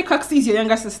you just say Coxie is your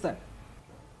younger sister?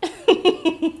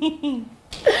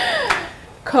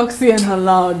 Coxie and her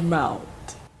loud mouth.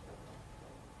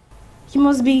 You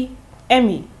must be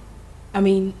Emmy. I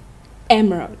mean,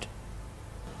 Emerald.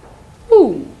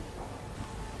 Ooh.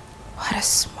 What a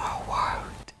small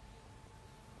world.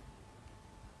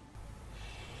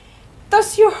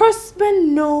 Does your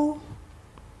husband know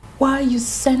why you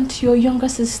sent your younger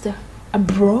sister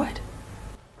abroad?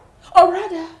 Or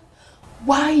rather,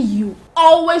 why you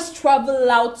always travel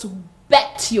out to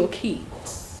bet your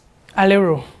kids?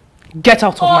 Alero, get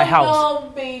out of my house. Oh, no,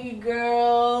 baby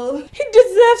girl. He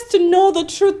deserves to know the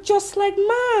truth just like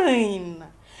mine.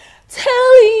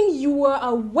 Telling you are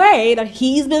aware that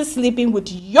he's been sleeping with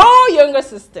your younger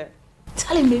sister.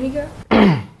 Tell him, baby girl.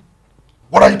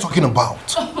 What are you talking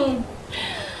about?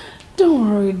 Don't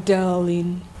worry,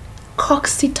 darling.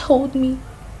 Coxie told me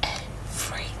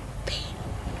everything.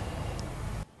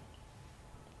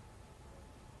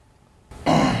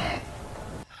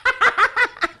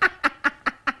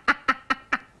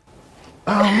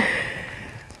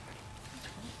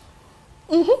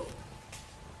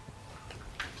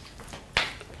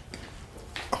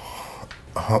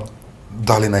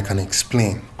 Darling, I can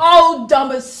explain. Oh,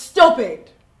 dumb and stupid.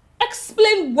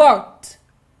 Explain what?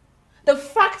 The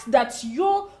fact that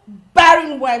your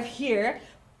barren wife here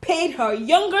paid her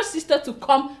younger sister to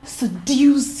come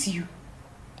seduce you.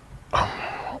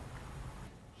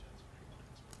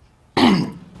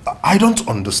 I don't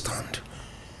understand.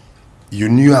 You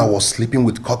knew I was sleeping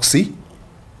with Coxie?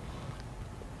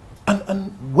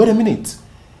 And wait a minute.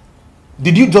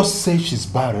 Did you just say she's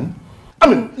barren? I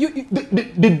mean,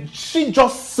 did she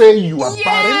just say you are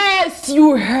barren? Yes,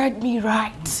 you heard me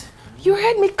right. You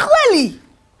heard me clearly.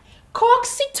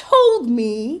 Coxie told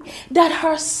me that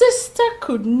her sister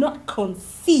could not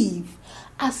conceive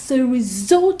as a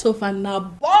result of an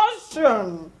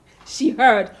abortion she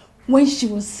heard when she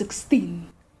was 16.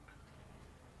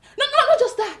 No, not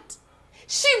just that.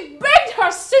 She begged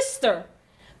her sister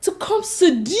to come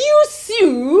seduce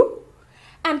you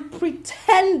and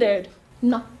pretended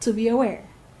not to be aware.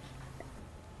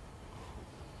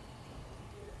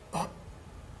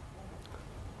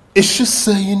 Is she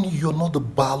saying you're not the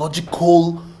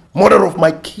biological mother of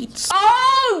my kids?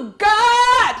 Oh,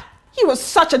 God! He was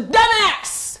such a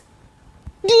dumbass!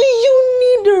 Do you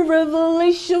need a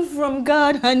revelation from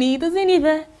God, honey? Does he need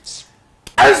that?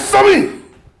 Answer me!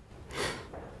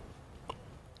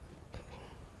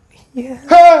 Yeah.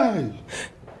 Hey!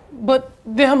 But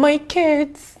they're my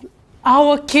kids.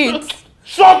 Our kids.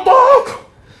 Shut up!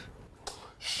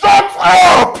 Shut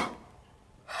up!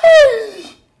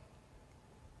 Hey!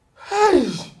 Hey!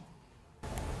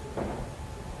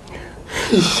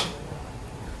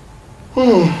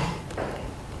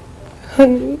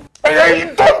 Honey.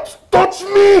 Hey, don't touch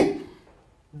me!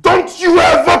 Don't you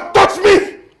ever touch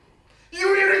me!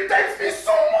 You irritate me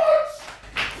so much!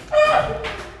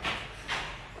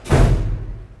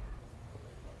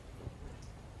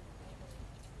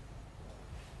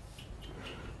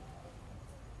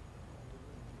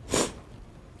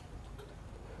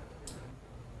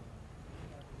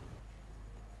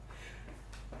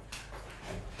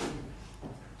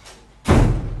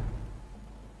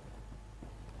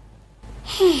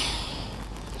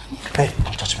 Hey,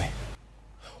 don't touch me.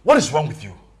 What is wrong with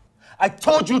you? I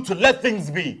told you to let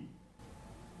things be.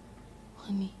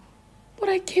 Honey, but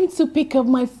I came to pick up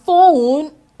my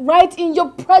phone right in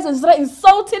your presence. You're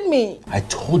insulting me. I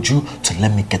told you to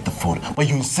let me get the phone, but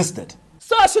you insisted.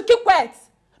 So I should keep quiet.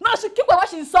 No, I should keep quiet while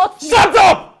she insults me. Shut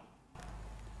up!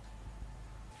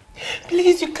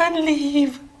 Please, you can't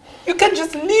leave. You can't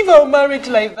just leave our marriage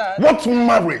like that. What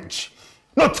marriage?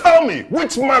 No, tell me,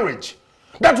 which marriage?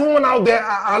 That woman out there,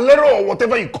 Alero or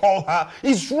whatever you call her,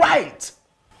 is right.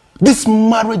 This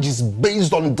marriage is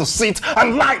based on deceit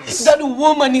and lies. That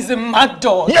woman is a mad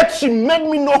dog. Yet she made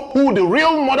me know who the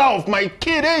real mother of my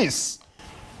kid is.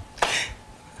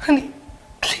 Honey,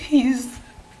 please.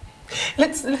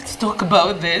 Let's talk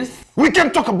about this. We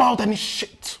can't talk about any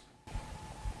shit.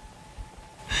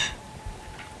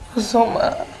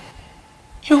 Zoma,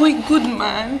 you're a good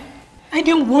man. I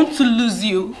didn't want to lose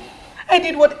you. I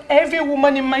did what every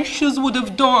woman in my shoes would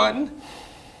have done.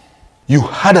 You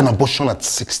had an abortion at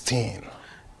 16,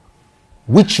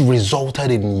 which resulted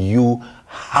in you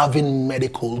having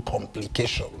medical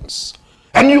complications.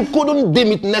 And you couldn't deem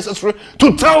it necessary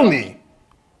to tell me.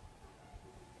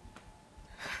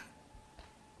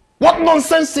 What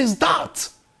nonsense is that?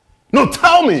 No,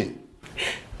 tell me.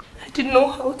 I didn't know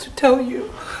how to tell you.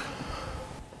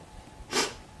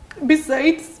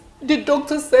 Besides, the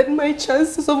doctor said my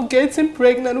chances of getting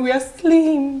pregnant were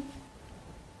slim.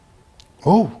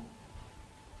 Oh.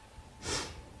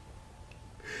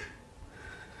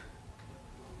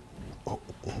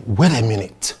 Wait a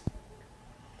minute.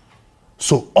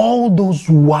 So all those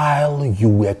while you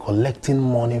were collecting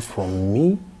money from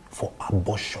me for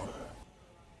abortion,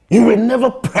 you were never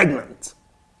pregnant?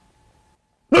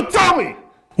 No, tell me!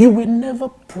 You were never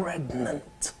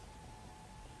pregnant.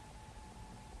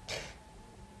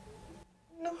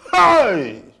 No.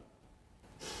 Hey!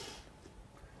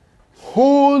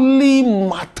 Holy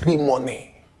matrimony.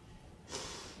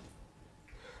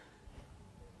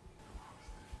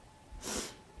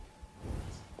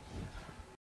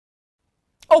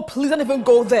 Oh, please don't even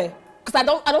go there. Because I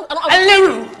don't.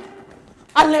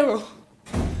 Alero!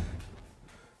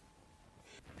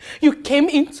 You came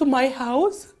into my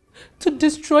house to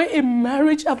destroy a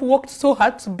marriage I've worked so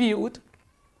hard to build.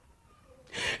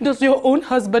 Does your own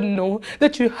husband know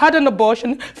that you had an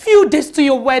abortion few days to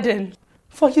your wedding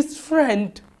for his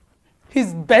friend,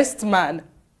 his best man?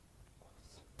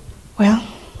 Well,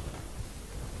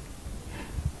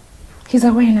 he's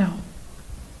away now.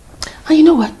 And you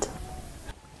know what?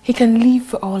 He can leave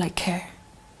for all I care.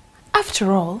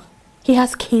 After all, he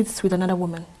has kids with another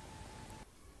woman.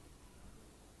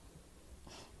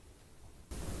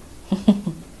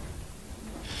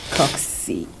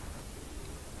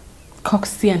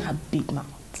 Coxie and her big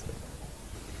mouth.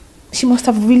 She must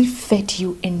have really fed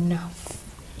you enough.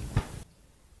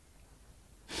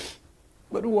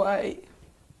 But why?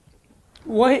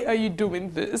 Why are you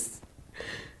doing this?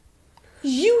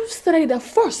 You started at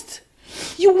first.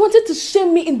 You wanted to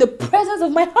shame me in the presence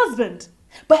of my husband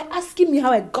by asking me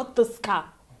how I got the scar.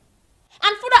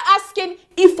 And further asking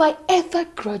if I ever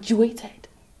graduated.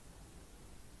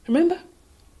 Remember?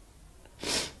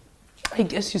 I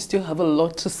guess you still have a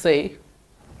lot to say.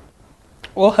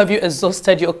 Or have you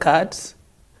exhausted your cards?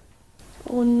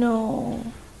 Oh no.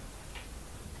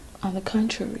 On the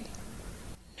contrary.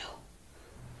 No.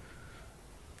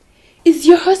 Is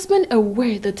your husband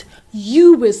aware that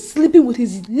you were sleeping with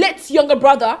his late younger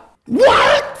brother?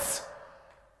 What?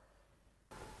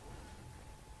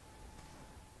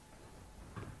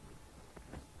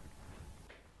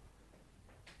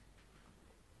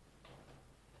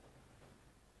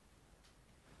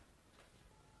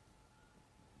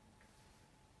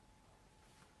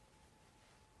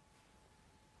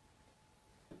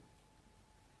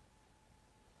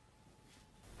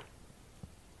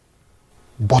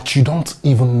 But you don't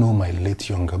even know my late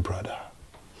younger brother.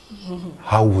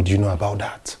 How would you know about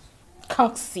that?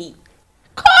 Coxie.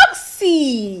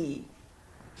 Coxie!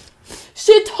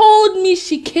 She told me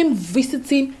she came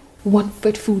visiting one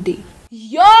fateful day.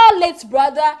 Your late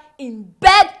brother in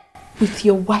bed with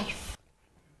your wife.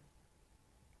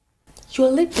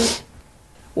 Your late brother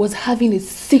was having a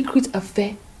secret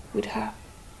affair with her.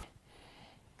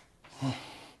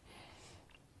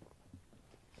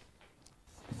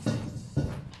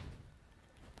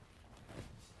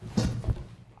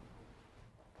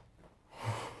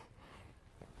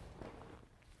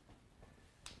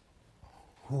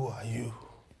 Who are you?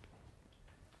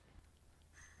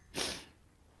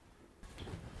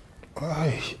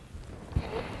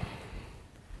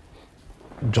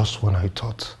 Just when I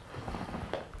thought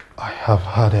I have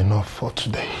had enough for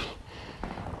today,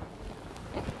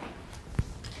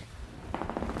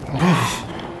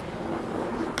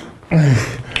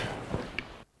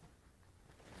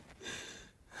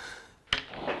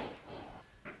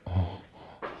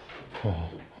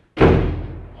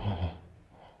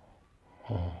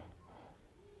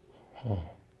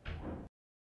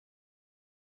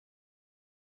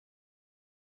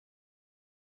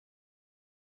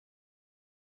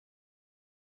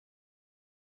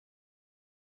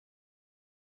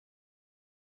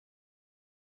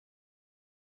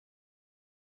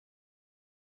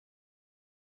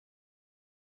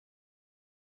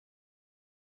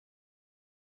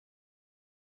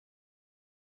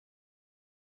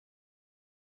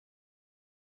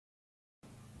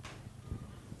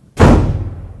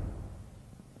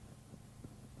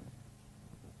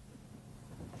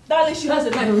 Darling, she has a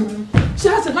knife. She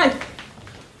has a knife.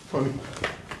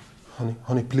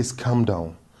 Honey, please calm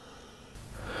down.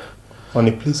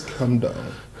 Honey, please calm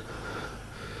down.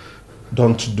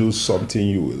 Don't do something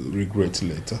you will regret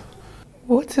later.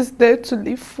 What is there to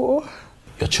live for?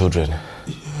 Your children.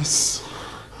 Yes.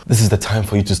 This is the time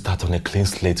for you to start on a clean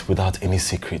slate without any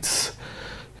secrets.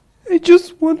 I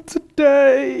just want to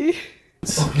die.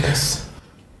 Oh, yes.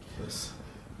 Yes.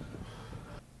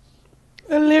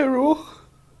 Alero.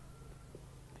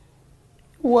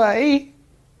 Why?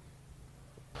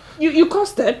 You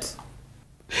caused it.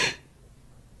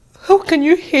 How can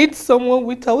you hate someone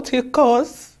without a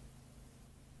cause?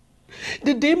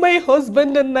 The day my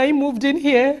husband and I moved in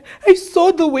here, I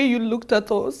saw the way you looked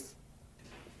at us.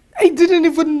 I didn't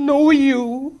even know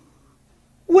you.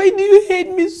 Why do you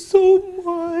hate me so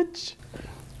much?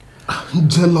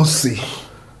 Jealousy.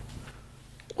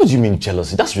 What do you mean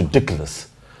jealousy? That's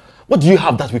ridiculous. What do you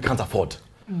have that we can't afford?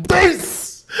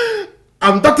 This!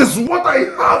 And that is what I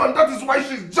have, and that is why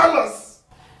she's jealous.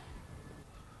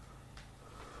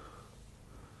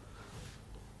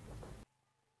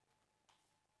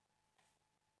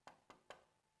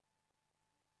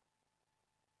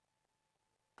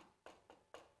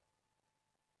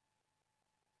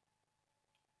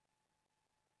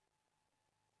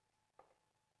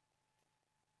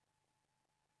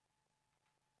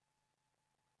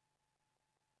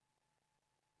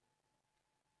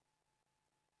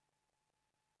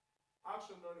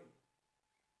 Action, Donnie.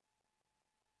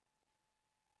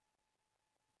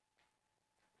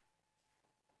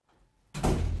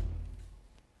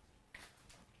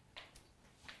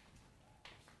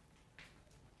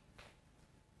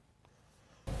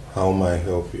 How may I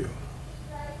help you?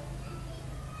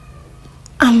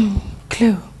 I'm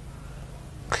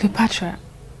Cleopatra.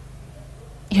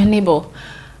 Your neighbor.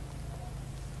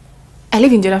 I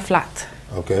live in the other flat.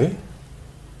 Okay.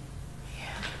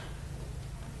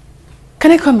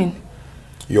 Can I come in?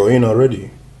 You're in already.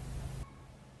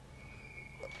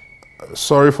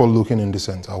 Sorry for looking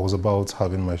indecent. I was about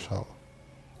having my shower.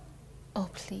 Oh,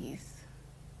 please.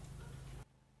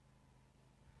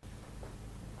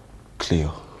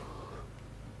 Cleo,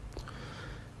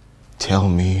 tell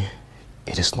me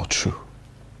it is not true.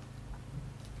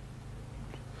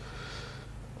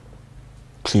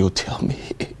 Cleo, tell me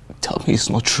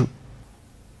it's not true.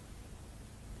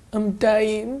 I'm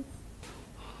dying.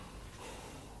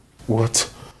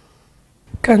 What?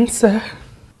 Cancer.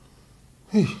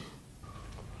 Hey.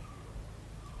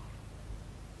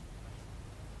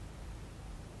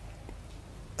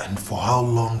 And for how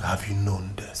long have you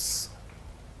known this?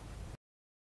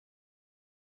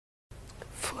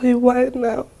 For a while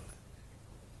now.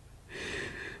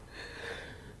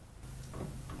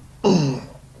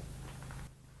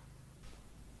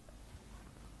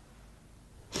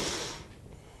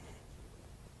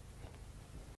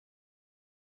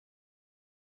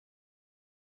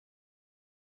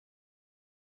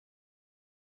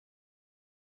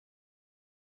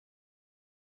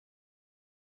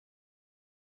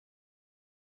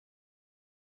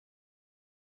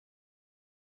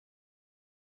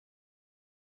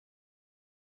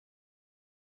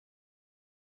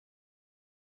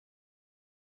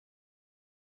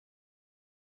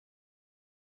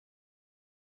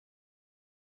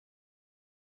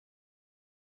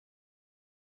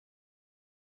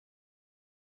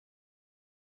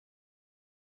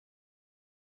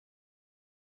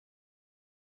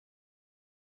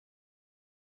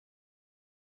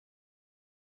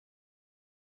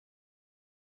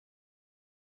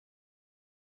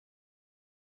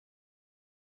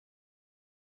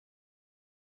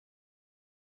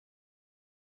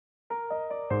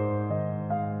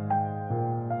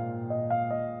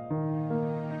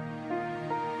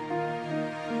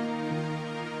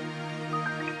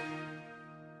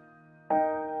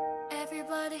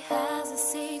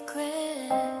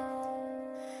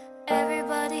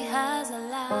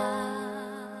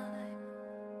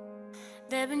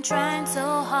 They've been trying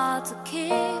so hard to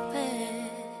keep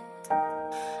it.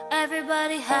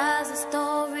 Everybody has a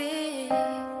story.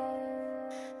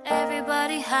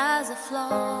 Everybody has a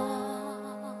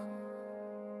flaw.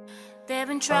 They've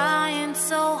been trying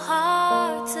so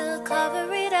hard to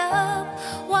cover it up.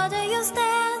 What do you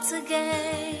stand to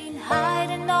gain?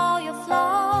 Hiding all your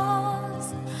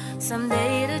flaws.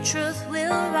 Someday the truth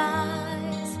will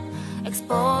rise,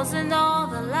 exposing all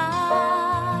the lies.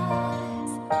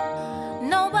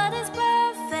 Nobody's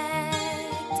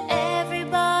perfect,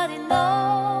 everybody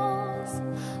knows.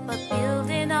 But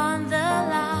building on the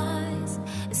lies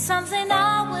is something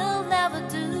I will never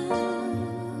do.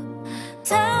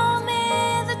 Tell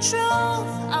me the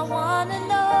truth, I wanna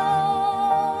know.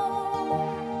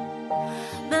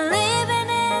 Believing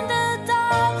in the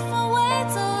dark for way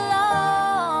too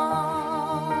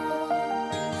long.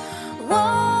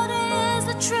 What is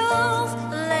the truth?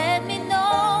 Let me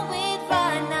know it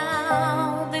right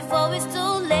now before it's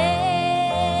too late.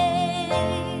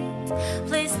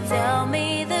 Please tell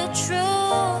me the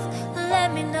truth, let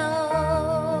me know.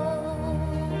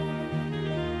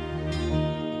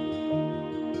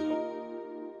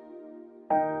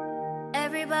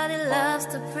 Everybody loves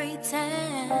to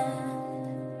pretend.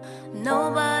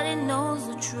 Nobody knows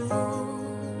the truth.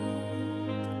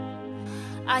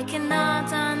 I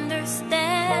cannot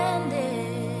understand it.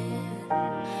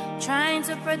 Trying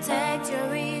to protect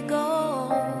your ego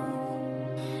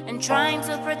and trying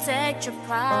to protect your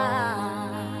pride.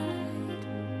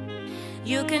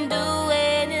 You can do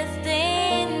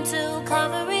anything to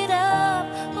cover it up.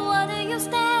 What do you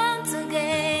stand to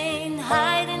gain?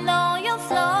 Hiding all your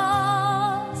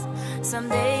flaws.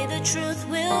 Someday the truth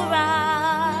will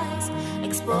rise,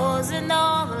 exposing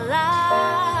all the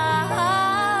lies.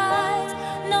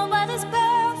 Nobody's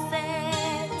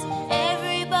perfect,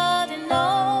 everybody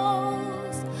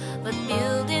knows. But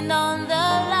building on the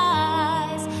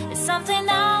lies is something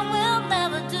I will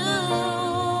never do.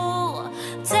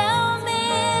 Tell me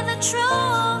the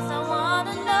truth, I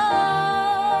wanna know.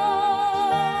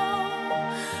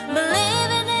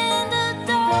 Believing in the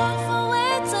dark for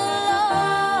way too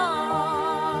long.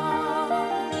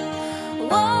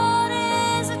 What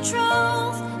is the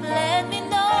truth? Let me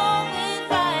know it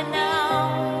right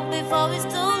now before it's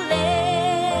too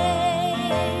late.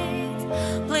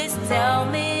 Please tell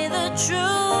me the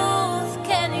truth.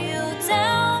 Can you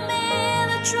tell me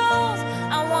the truth?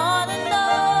 I wanna know.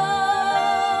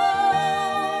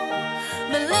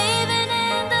 Believing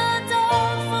in the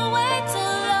dark for way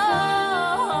too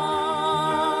long.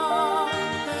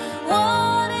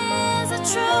 What is the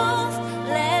truth?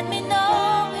 Let me know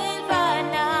it right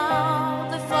now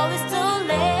before it's too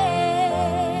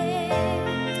late.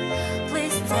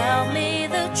 Please tell me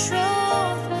the truth.